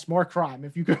 So yes, more crime.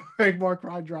 If you could make more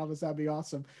crime dramas, that'd be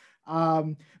awesome.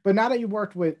 But now that you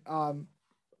worked with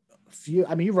few,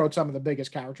 I mean, you wrote some of the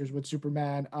biggest characters with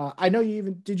Superman. I know you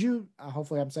even did you.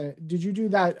 Hopefully, I'm saying. Did you do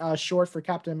that short for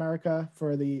Captain America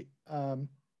for the?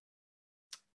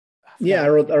 Yeah, I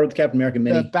wrote the Captain America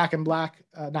mini. The Back in Black,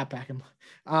 not Back in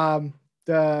Black.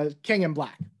 The King in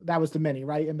Black. That was the mini,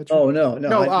 right? In between. Oh no.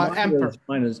 Emperor.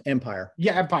 Mine was Empire.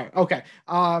 Yeah, Empire. Okay.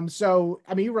 So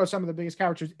I mean, you wrote some of the biggest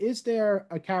characters. Is there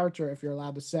a character, if you're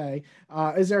allowed to say,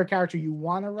 is there a character you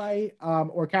want to write,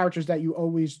 or characters that you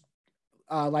always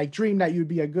like dream that you'd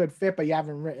be a good fit, but you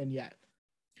haven't written yet?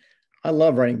 I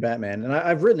love writing Batman, and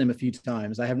I've written him a few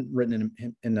times. I haven't written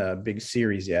him in a big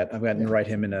series yet. I've gotten to write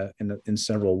him in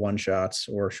several one shots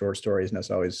or short stories, and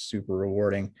that's always super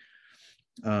rewarding.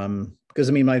 Because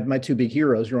I mean, my two big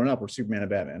heroes growing up were Superman and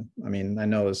Batman. I mean, I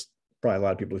know there's probably a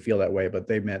lot of people who feel that way, but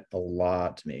they meant a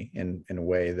lot to me in a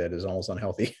way that is almost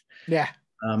unhealthy. Yeah.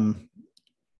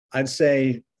 I'd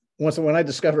say when I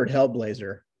discovered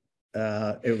Hellblazer,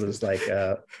 it was like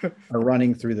a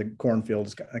running through the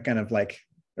cornfields, kind of like,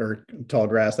 or tall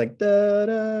grass, like da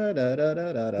da da da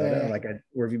da da da. Like,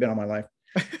 where have you been all my life?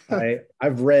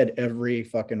 I've read every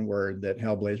fucking word that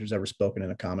Hellblazer's ever spoken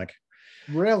in a comic.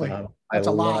 Really? That's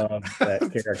a lot. I love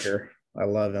that character. I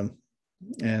love him,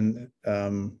 and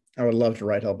I would love to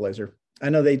write Hellblazer. I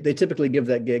know they typically give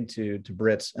that gig to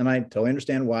Brits, and I totally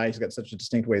understand why. He's got such a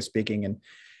distinct way of speaking, and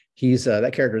he's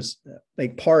that character's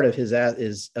like part of his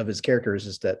character is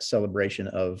just that celebration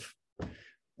of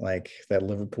like that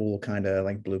Liverpool kind of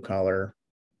like blue collar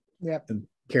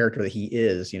character that he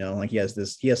is, you know, like he has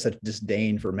such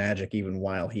disdain for magic even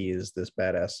while he is this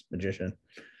badass magician.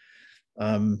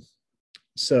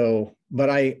 So, but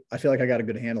I feel like I got a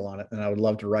good handle on it, and I would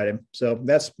love to write him. So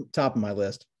that's top of my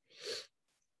list.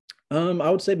 I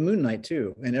would say Moon Knight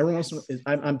too, and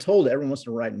I'm told everyone wants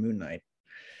to write Moon Knight.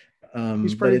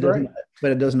 He's pretty great,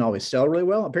 but it doesn't always sell really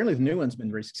well. Apparently, the new one's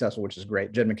been very successful, which is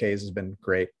great. Jed McKay's has been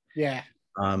great. Yeah.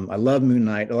 I love Moon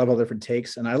Knight. I love all the different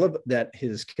takes, and I love that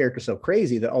his character's so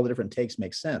crazy that all the different takes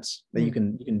make sense. That you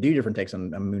can do different takes on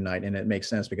Moon Knight, and it makes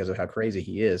sense because of how crazy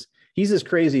he is. He's as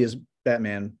crazy as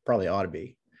Batman probably ought to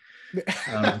be.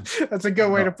 That's a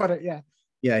good way to put it. Yeah.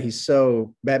 Yeah,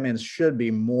 Batman should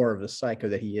be more of the psycho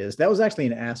that he is. That was actually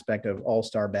an aspect of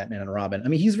All-Star Batman and Robin. I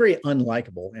mean, he's very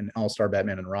unlikable in All-Star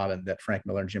Batman and Robin that Frank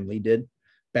Miller and Jim Lee did.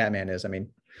 Batman is, I mean,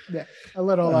 yeah, a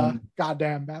little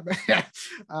goddamn Batman.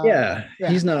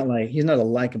 He's not a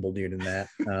likable dude in that.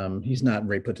 He's not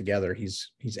very put together. He's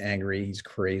angry, he's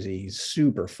crazy, he's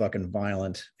super fucking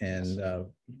violent and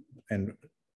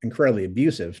incredibly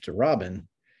abusive to Robin.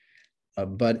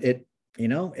 But it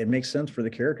makes sense for the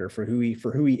character, for who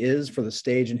he is, for the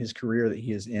stage in his career that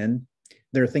he is in.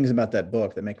 There are things about that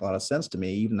book that make a lot of sense to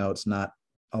me, even though it's not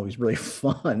always really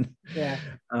fun. Yeah.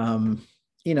 I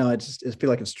feel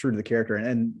like it's true to the character,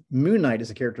 and Moon Knight is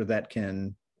a character that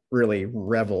can really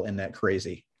revel in that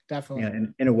crazy, definitely,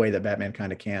 in a way that Batman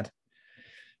kind of can't.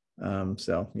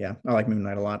 So yeah, I like Moon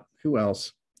Knight a lot. Who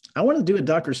else? I want to do a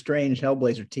Doctor Strange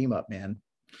Hellblazer team up, man.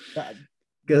 That,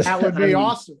 Because that would be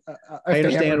awesome. I If they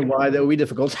understand ever, why that would be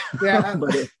difficult. yeah,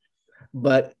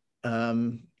 but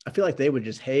I feel like they would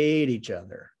just hate each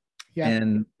other. yeah,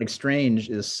 And like Strange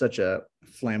is such a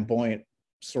flamboyant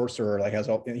sorcerer, like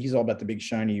he's all about the big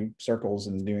shiny circles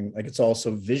and doing like it's all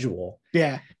so visual.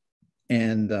 yeah,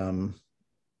 And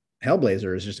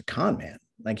Hellblazer is just a con man.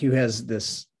 Like who has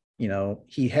this,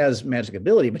 he has magic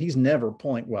ability, but he's never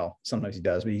well, sometimes he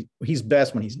does, but he's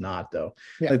best when he's not though.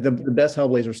 yeah. Like the best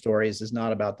Hellblazer stories is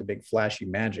not about the big flashy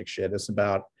magic shit. It's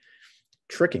about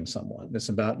tricking someone. It's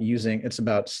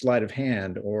about sleight of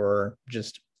hand or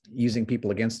just using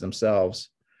people against themselves.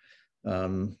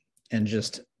 And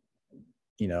just,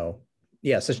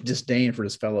 such disdain for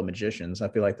his fellow magicians. I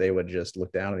feel like they would just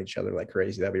look down at each other like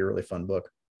crazy. That'd be a really fun book.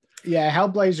 Yeah,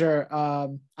 Hellblazer.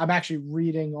 I'm actually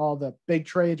reading all the big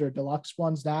trades or deluxe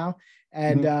ones now,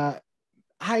 and I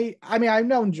mean I've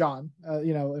known John,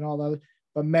 and all the,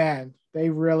 but man, they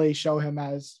really show him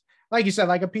as, like you said,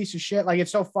 like a piece of shit. Like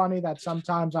it's so funny that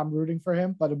sometimes I'm rooting for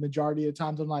him, but a majority of the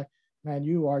times I'm like, man,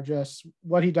 you are just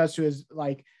what he does to his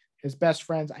best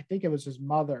friends. I think it was his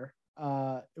mother.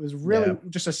 It was really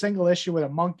just a single issue with a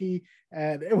monkey,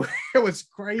 and it was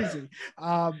crazy.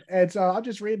 And so I'm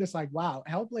just reading this like, wow,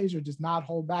 Hellblazer does not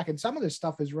hold back. And some of this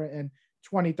stuff is written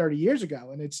 20, 30 years ago,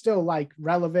 and it's still like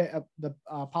relevant of the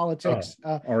politics.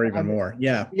 Or even more.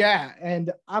 Yeah. Yeah.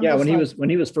 And when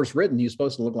he was first written, he was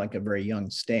supposed to look like a very young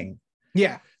Sting.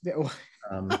 Yeah.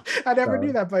 I never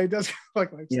knew that, but he does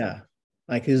look like Sting. Yeah.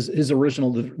 Like the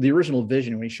original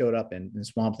vision when he showed up in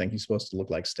Swamp Thing, he's supposed to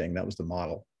look like Sting. That was the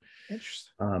model.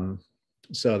 Interesting.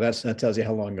 So that tells you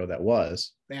how long ago that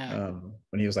was. Yeah.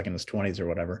 When he was like in his 20s or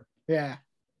whatever. Yeah.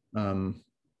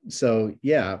 So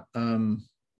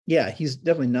he's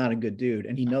definitely not a good dude,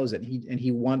 and he knows it.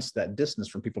 He wants that distance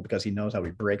from people because he knows how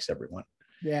he breaks everyone.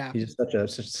 Yeah. He's such a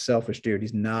selfish dude.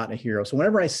 He's not a hero. So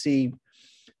whenever I see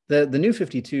the new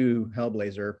 52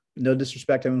 Hellblazer, no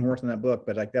disrespect to anyone who worked on that book,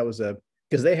 but like that was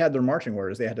because they had their marching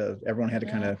orders. Everyone had to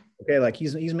kind of, okay, like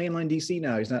he's mainline DC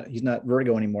now. He's not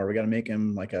Vertigo anymore. We got to make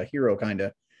him like a hero kind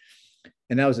of.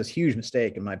 And that was this huge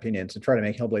mistake, in my opinion, to try to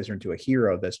make Hellblazer into a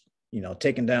hero that's,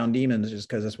 taking down demons just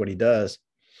because that's what he does.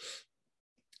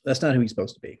 That's not who he's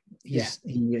supposed to be.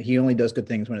 He only does good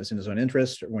things when it's in his own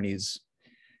interest, or when he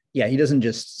doesn't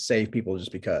just save people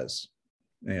just because,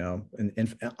 and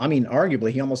I mean,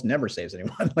 arguably he almost never saves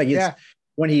anyone. Like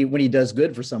when he does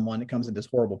good for someone, it comes at this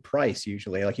horrible price.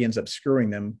 Usually, like he ends up screwing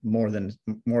them more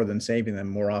than saving them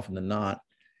more often than not.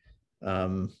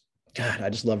 God, I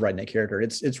just love writing that character.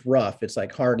 It's rough. It's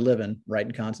like hard living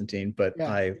writing Constantine, but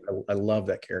I love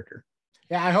that character.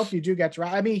 Yeah, I hope you do get to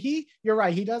write. I mean, you're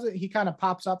right. He kind of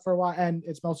pops up for a while, and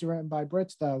it's mostly written by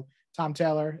Brits though. Tom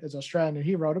Taylor is Australian and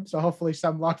he wrote him. So hopefully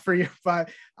some luck for you. But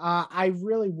I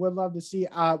really would love to see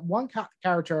one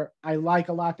character I like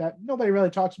a lot that nobody really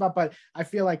talks about, but I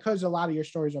feel like because a lot of your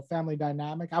stories are family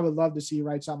dynamic, I would love to see you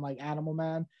write something like Animal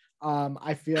Man.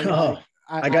 I feel like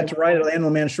I got to write an Animal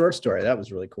Man short story. That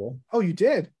was really cool. Oh, you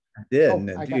did? I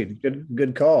did.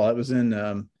 Good call. It was in,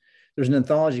 there's an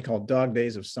anthology called Dog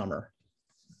Days of Summer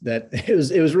that it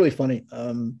was really funny.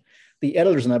 The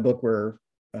editors in that book were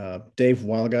Dave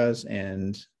Wildguys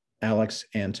and Alex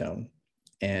Antone,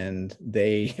 and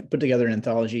they put together an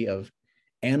anthology of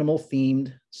animal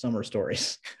themed summer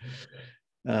stories.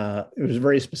 It was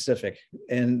very specific,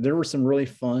 and there were some really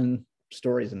fun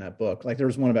stories in that book. Like there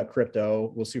was one about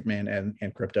Crypto, Superman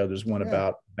and Crypto. There's one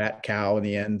about Bat Cow in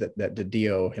the end that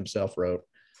DiDio himself wrote.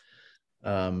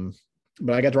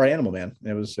 But I got to write Animal Man.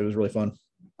 It was really fun.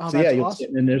 Oh, so that's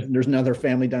awesome. And there's another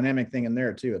family dynamic thing in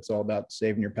there too. It's all about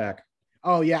saving your pack.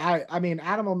 Oh yeah, I mean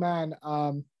Animal Man.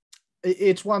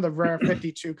 It's one of the rare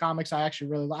 52 comics I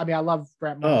actually really love. I mean, I love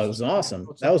Grant Morrison. Oh, it was awesome.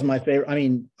 That was my favorite. I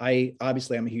mean, I'm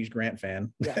a huge Grant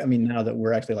fan. Yeah. I mean, now that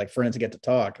we're actually like friends to get to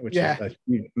talk, which is a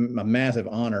massive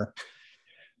honor.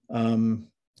 The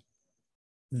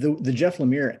Jeff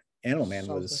Lemire Animal Man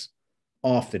was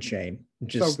off the chain.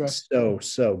 Just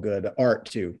so good. The art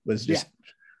too was just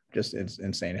it's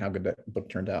insane how good that book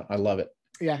turned out. I love it.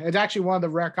 Yeah, it's actually one of the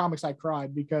rare comics I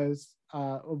cried because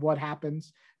of what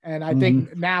happens. And I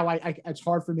think now it's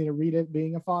hard for me to read it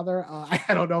being a father. I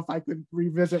don't know if I could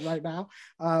revisit right now,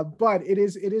 but it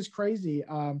is crazy.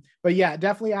 But yeah,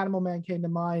 definitely Animal Man came to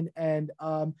mind. And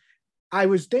I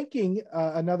was thinking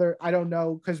I don't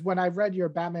know, because when I read your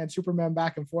Batman, Superman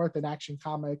back and forth in Action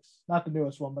Comics, not the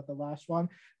newest one, but the last one,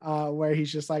 where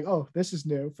he's just like, oh, this is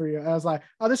new for you. And I was like,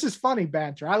 oh, this is funny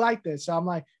banter. I like this. So I'm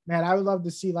like, man, I would love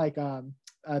to see like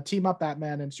team up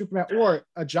Batman and Superman or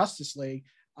a Justice League.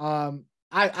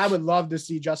 I would love to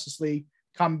see Justice League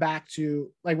come back to,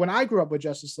 like, when I grew up with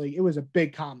Justice League, it was a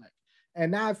big comic.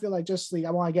 And now I feel like Justice League,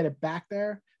 I want to get it back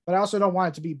there, but I also don't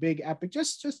want it to be big epic,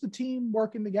 just the team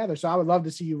working together. So I would love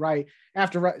to see you write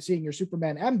after seeing your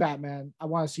Superman and Batman. I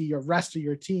want to see your rest of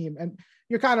your team, and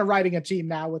you're kind of writing a team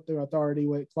now with the Authority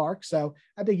with Clark, so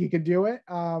I think you could do it.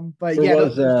 But There yeah,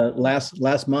 was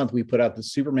last month we put out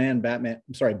the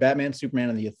Batman, Superman,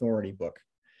 and the Authority book.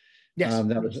 yes,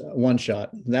 That was one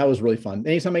shot. That was really fun.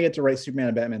 Anytime I get to write Superman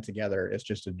and Batman together, it's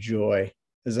just a joy.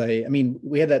 I mean,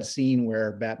 we had that scene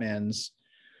where Batman's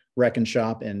wrecking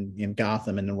shop in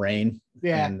Gotham in the rain,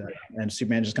 yeah, and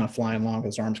Superman just kind of flying along with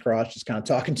his arms crossed, just kind of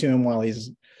talking to him while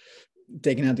he's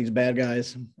taking out these bad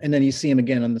guys. And then you see him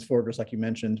again on the fortress, like you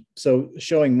mentioned. So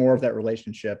showing more of that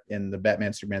relationship in the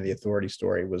Batman, Superman, the Authority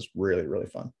story was really, really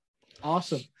fun.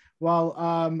 awesome.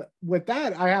 Well, with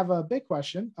that, I have a big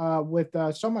question. With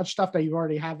so much stuff that you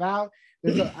already have out,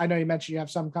 I know you mentioned you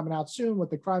have some coming out soon with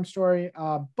the crime story,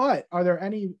 but are there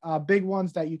any big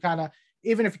ones that you kind of,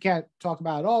 even if you can't talk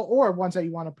about it all, or ones that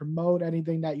you want to promote,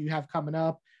 anything that you have coming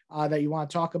up that you want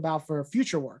to talk about for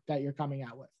future work that you're coming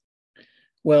out with?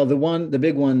 Well, the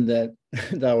big one that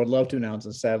I would love to announce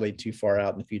is sadly too far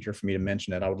out in the future for me to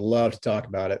mention it. I would love to talk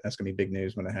about it. That's going to be big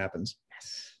news when it happens.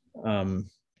 Yes.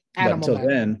 But until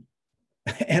then,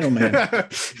 Animal Man.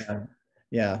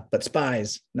 yeah, but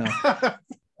spies. No.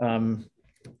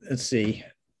 Let's see.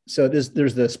 So there's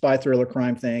the spy thriller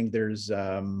crime thing. There's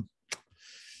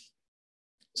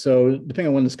so depending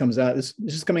on when this comes out, this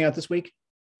is coming out this week.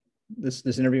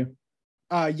 This interview.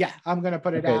 Yeah, I'm gonna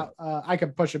put it out. I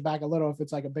can push it back a little if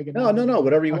it's like a big announcement. No,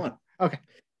 whatever you want. Okay.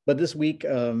 But this week,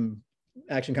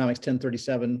 Action Comics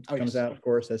 1037 comes out. Of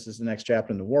course, this is the next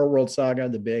chapter in the War World saga,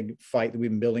 the big fight that we've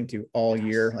been building to all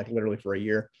year, like literally for a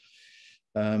year.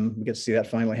 We get to see that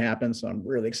finally happen, so I'm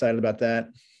really excited about that.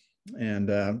 And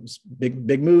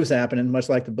big moves happening, much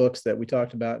like the books that we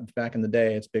talked about back in the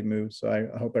day. It's big moves, so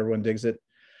I hope everyone digs it.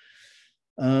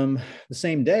 The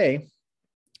same day,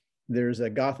 there's a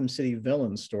Gotham City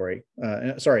Villains story.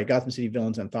 Gotham City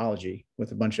Villains anthology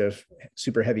with a bunch of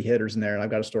super heavy hitters in there, and I've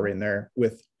got a story in there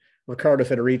with Riccardo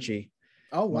Federici.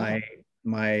 Oh, wow.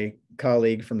 My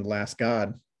colleague from The Last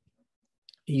God.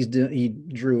 He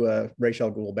drew a Ra's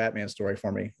al Ghul Batman story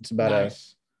for me. It's about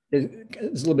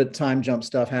it's a little bit time jump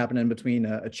stuff happening between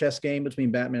a chess game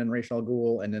between Batman and Ra's al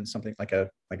Ghul, and then something like a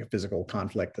physical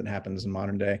conflict that happens in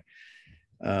modern day.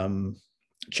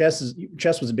 Chess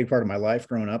was a big part of my life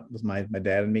growing up with my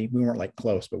dad and me. We weren't like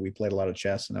close, but we played a lot of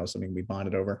chess, and that was something we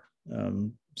bonded over.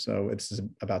 So it's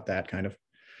about that kind of.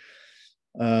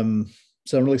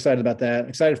 So I'm really excited about that.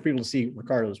 Excited for people to see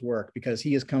Ricardo's work because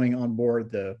he is coming on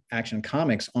board the Action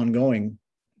Comics ongoing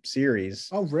series.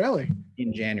 Oh, really?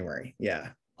 In January. Yeah.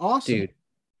 Awesome. Dude,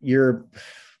 you're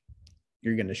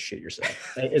going to shit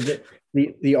yourself.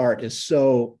 The art is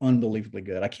so unbelievably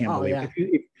good. I can't believe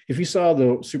it. If you saw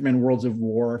the Superman Worlds of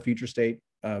War Future State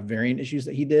variant issues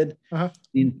that he did,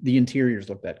 the interiors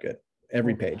look that good.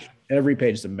 Every page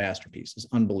is a masterpiece. It's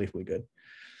unbelievably good.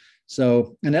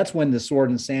 So, and that's when the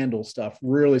sword and sandal stuff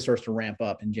really starts to ramp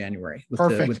up in January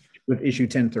with issue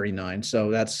 1039.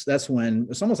 So that's when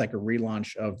it's almost like a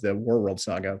relaunch of the War World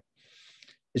saga.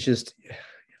 It's just,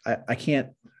 I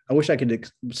wish I could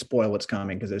spoil what's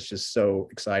coming because it's just so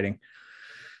exciting.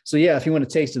 So yeah, if you want a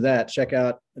taste of that, check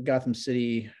out Gotham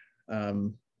City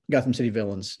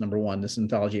Villains #1. This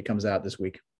anthology, it comes out this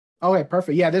week. Okay,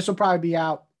 perfect. Yeah, this will probably be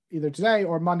out either today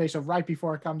or Monday, so right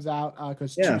before it comes out,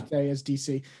 because Tuesday is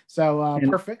DC. So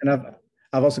perfect. And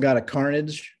I've also got a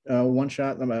Carnage one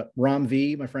shot. Ram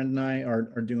V, my friend and I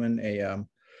are doing a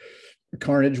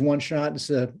Carnage one shot. It's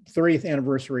a 30th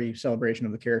anniversary celebration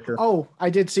of the character. Oh, I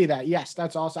did see that. Yes,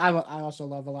 that's awesome. I also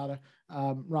love a lot of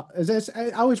is this, I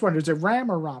always wonder, is it Ram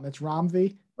or Ram? It's Ram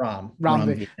V. Ram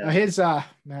V. Yeah.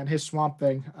 His Swamp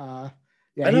Thing.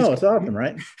 Yeah, I know it's awesome,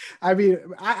 right? I mean,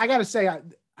 I gotta say,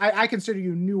 I consider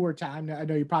you newer time. I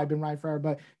know you've probably been writing forever,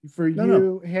 but for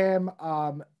him,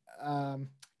 can't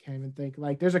even think.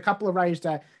 Like, there's a couple of writers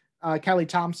that Kelly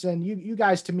Thompson. You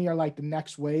guys to me are like the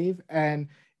next wave, and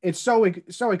it's so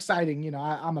exciting. You know,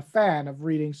 I'm a fan of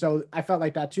reading, so I felt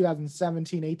like that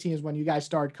 2017-18 is when you guys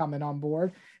started coming on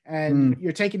board. And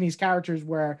you're taking these characters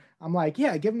where I'm like,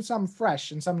 yeah, give them something fresh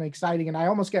and something exciting. And I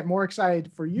almost get more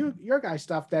excited for your guys'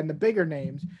 stuff than the bigger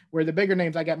names, where the bigger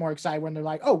names I get more excited when they're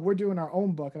like, oh, we're doing our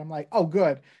own book. And I'm like, oh,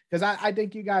 good. Because I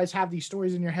think you guys have these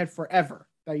stories in your head forever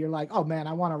that you're like, oh, man,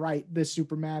 I want to write this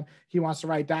Superman. He wants to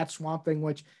write that Swamp Thing,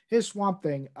 which his Swamp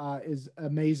Thing is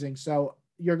amazing. So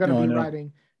you're going to be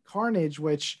writing Carnage,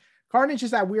 which... Carnage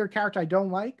is that weird character I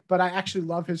don't like, but I actually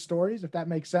love his stories, if that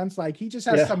makes sense. Like, he just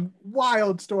has some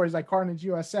wild stories like Carnage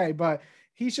USA, but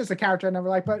he's just a character I never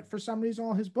liked, but for some reason,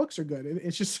 all his books are good.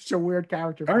 It's just such a weird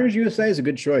character. Carnage USA is a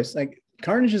good choice. Like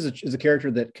Carnage is a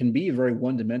character that can be very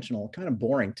one-dimensional, kind of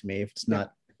boring to me if it's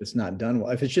not done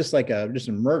well. If it's just like just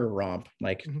a murder romp,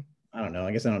 like I don't know,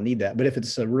 I guess I don't need that. But if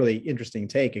it's a really interesting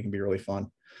take, it can be really fun.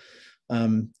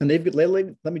 And they've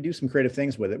let me do some creative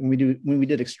things with it. When we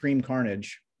did Extreme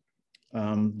Carnage,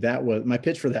 that was my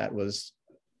pitch for that was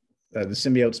the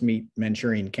symbiotes meet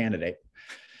Manchurian Candidate,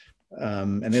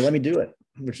 and they let me do it,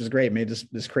 which was great. Made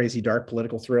this crazy dark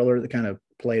political thriller that kind of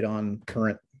played on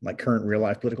current real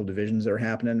life political divisions that are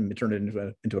happening, and turned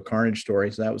it into a Carnage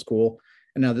story. So that was cool.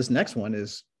 And now this next one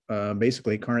is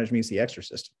basically Carnage meets The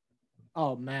Exorcist.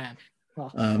 Oh man.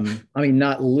 Well, I mean,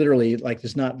 not literally, like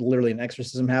there's not literally an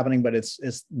exorcism happening, but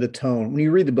it's the tone. When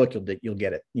you read the book, you'll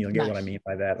get it. You'll get what I mean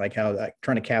by that, like how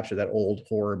trying to capture that old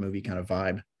horror movie kind of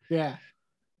vibe. Yeah.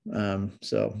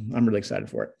 So I'm really excited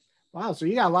for it. Wow. So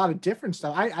you got a lot of different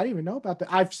stuff. I didn't even know about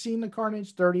that. I've seen the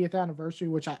Carnage 30th anniversary,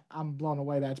 which I'm blown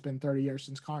away that it's been 30 years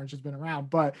since Carnage has been around,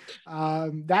 but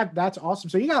that's awesome.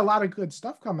 So you got a lot of good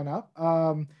stuff coming up.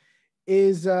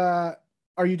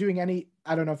 Are you doing any,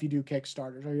 I don't know if you do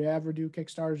Kickstarters. Are you ever do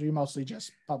Kickstarters, or you mostly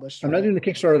just publish? I'm not doing the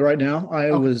Kickstarter right now.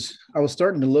 I was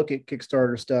starting to look at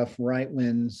Kickstarter stuff right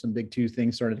when some big two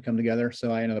things started to come together.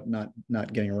 So I ended up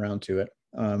not getting around to it.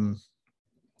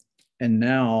 And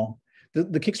now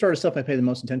the Kickstarter stuff I pay the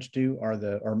most attention to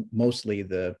are mostly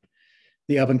the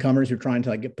up and comers who are trying to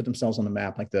like put themselves on the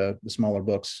map, like the smaller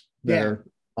books that are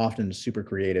often super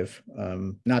creative.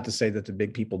 Not to say that the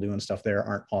big people doing stuff there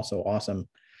aren't also awesome,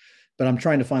 but I'm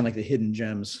trying to find like the hidden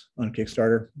gems on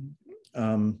Kickstarter.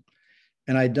 And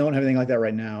I don't have anything like that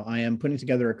right now. I am putting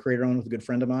together a creator own with a good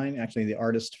friend of mine, actually the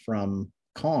artist from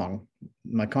Kong,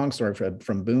 my Kong story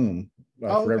from Boom,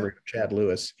 Forever, Chad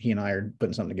Lewis. He and I are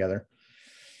putting something together.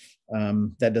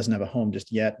 That doesn't have a home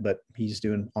just yet, but he's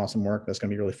doing awesome work. That's going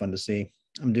to be really fun to see.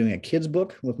 I'm doing a kids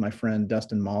book with my friend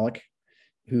Dustin Malik,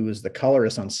 who is the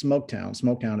colorist on Smoketown.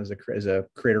 Smoketown is a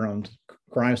creator-owned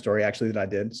crime story actually that I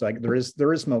did. So there is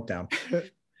Smoketown.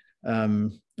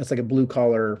 It's like a blue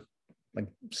collar, like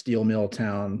steel mill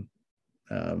town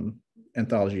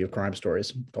anthology of crime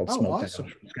stories called Smoketown.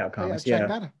 Awesome. Scout Comics.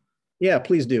 Yeah,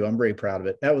 please do. I'm very proud of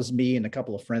it. That was me and a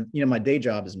couple of friends. You know, my day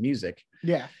job is music.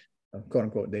 Yeah. Quote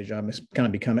unquote day job. It's kind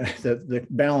of becoming the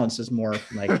balance is more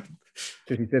like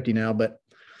 50-50 now, but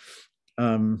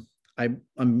I'm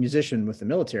a musician with the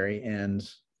military, and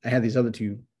I had these other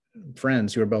two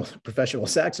friends who are both professional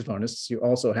saxophonists who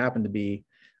also happen to be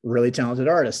really talented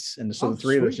artists. And so the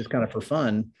three of us just kind of for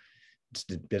fun just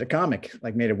did a comic,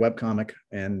 like made a web comic,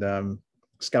 and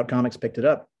Scout Comics picked it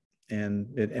up, and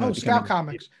it ended up Scout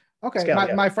Comics. Okay.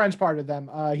 Scout, my friend's part of them.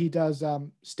 He does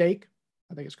Stake.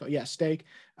 I think it's called Stake.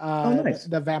 Nice.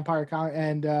 The vampire comic.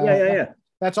 And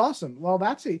that's awesome. Well,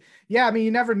 I mean,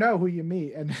 you never know who you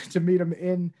meet, and to meet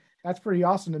them that's pretty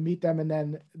awesome to meet them. And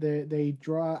then they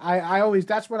draw. I always,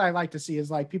 that's what I like to see is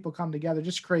like people come together,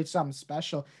 just create something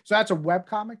special. So that's a web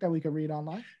comic that we can read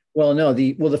online. Well, no,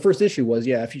 the first issue was,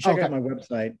 if you check out my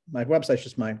website's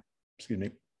just this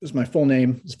is my full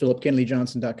name. It's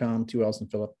phillipkennedyjohnson.com, 2 L's and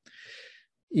Philip.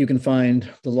 You can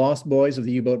find The Lost Boys of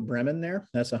the U-Boat Bremen there.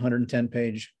 That's a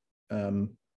 110-page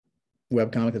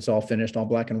webcomic that's all finished, all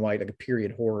black and white, like a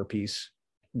period horror piece.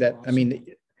 That awesome. I mean,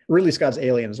 Ridley Scott's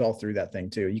Alien is all through that thing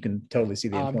too. You can totally see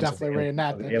the influence. I'm definitely reading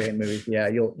that. The Alien movies. Yeah,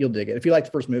 you'll dig it. If you like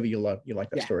the first movie, you'll like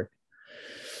that story.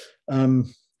 And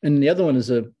the other one was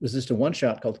just a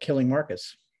one-shot called Killing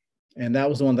Marcus, and that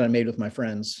was the one that I made with my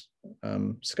friends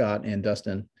Scott and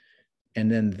Dustin,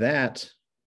 and then that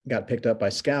got picked up by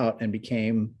Scout and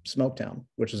became Smoketown,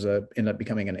 which ended up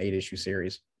becoming an 8-issue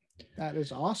series. That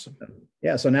is awesome.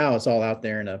 So now it's all out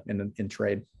there in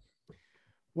trade.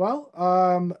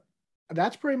 Well,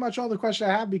 that's pretty much all the questions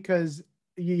I have, because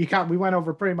we went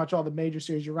over pretty much all the major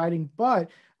series you're writing,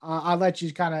 but I'll let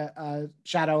you kind of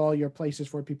shout out all your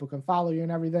places where people can follow you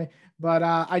and everything. But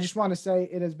I just want to say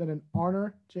it has been an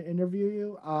honor to interview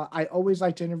you. I always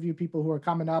like to interview people who are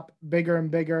coming up bigger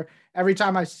and bigger. Every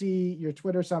time I see your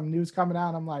Twitter, some news coming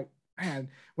out, I'm like, man,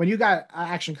 when you got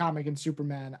Action Comic and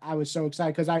Superman, I was so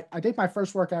excited, because I think my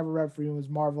first work I ever read for you was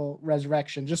Marvel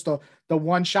Resurrection, just the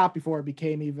one shot before it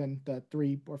became even the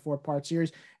 3 or 4 part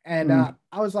series. And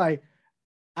I was like,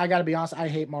 I got to be honest, I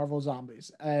hate Marvel Zombies.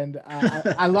 And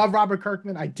I love Robert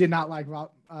Kirkman. I did not like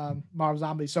Marvel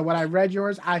Zombies. So when I read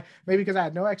yours, maybe because I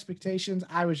had no expectations,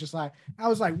 I was like,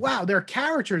 wow, there are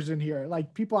characters in here.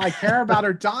 Like people I care about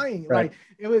are dying. Right.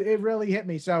 Like it really hit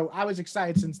me. So I was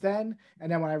excited since then.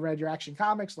 And then when I read your Action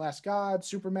Comics, Last God,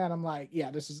 Superman, I'm like,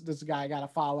 yeah, this is a guy I got to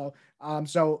follow.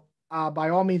 So by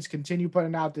all means, continue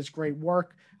putting out this great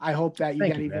work. I hope that you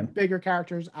Thank get you, even man. bigger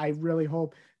characters. I really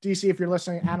hope, DC, if you're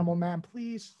listening, Animal Man,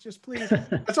 please, just please.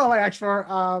 That's all I ask for.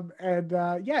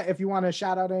 Yeah, if you want to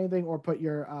shout out anything or put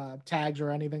your tags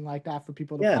or anything like that for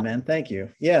people to Yeah, follow. man. Thank you.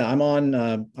 Yeah, I'm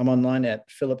online at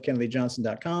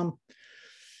phillipkennedyjohnson.com.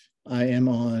 I am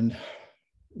on,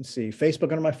 let's see,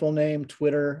 Facebook under my full name,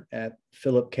 Twitter at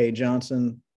Phillip K.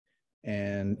 Johnson,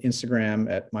 and Instagram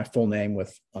at my full name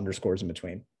with underscores in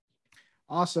between.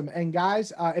 Awesome. And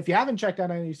guys, if you haven't checked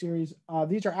out any series,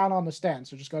 these are out on the stand.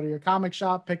 So just go to your comic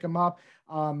shop, pick them up,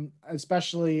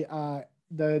 especially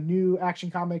the new Action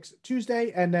Comics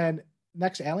Tuesday. And then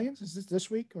next Aliens, is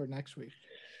this week or next week?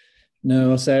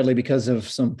 No, sadly, because of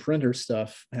some printer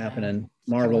stuff happening,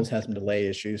 Marvel's had some delay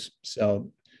issues.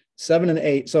 So 7 and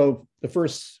 8. So the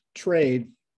first trade,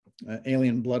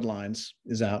 Alien Bloodlines,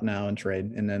 is out now in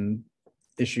trade. And then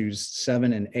issues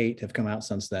 7 and 8 have come out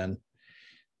since then.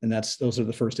 And those are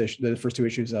the first two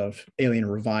issues of Alien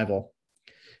Revival.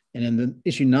 And then the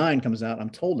issue 9 comes out, I'm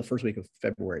told, the first week of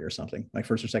February or something, like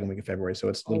first or second week of February. So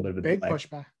it's a little bit of a big delay.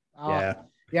 Pushback. Yeah.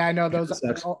 Yeah, I know those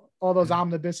all those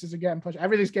omnibuses are getting pushed.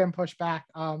 Everything's getting pushed back.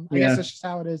 I guess that's just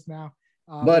how it is now.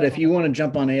 But if you want to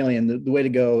jump on Alien, the way to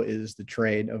go is the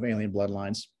trade of Alien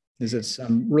Bloodlines.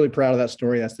 I'm really proud of that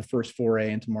story. That's the first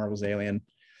foray into Marvel's Alien.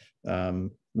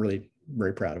 Really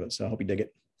very proud of it. So I hope you dig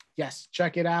it. Yes,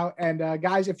 check it out. And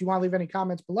guys, if you want to leave any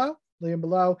comments below, leave them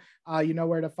below. You know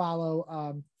where to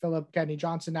follow Phillip Kennedy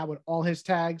Johnson now with all his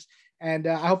tags. And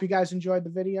I hope you guys enjoyed the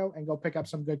video and go pick up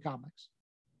some good comics.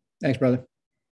 Thanks, brother.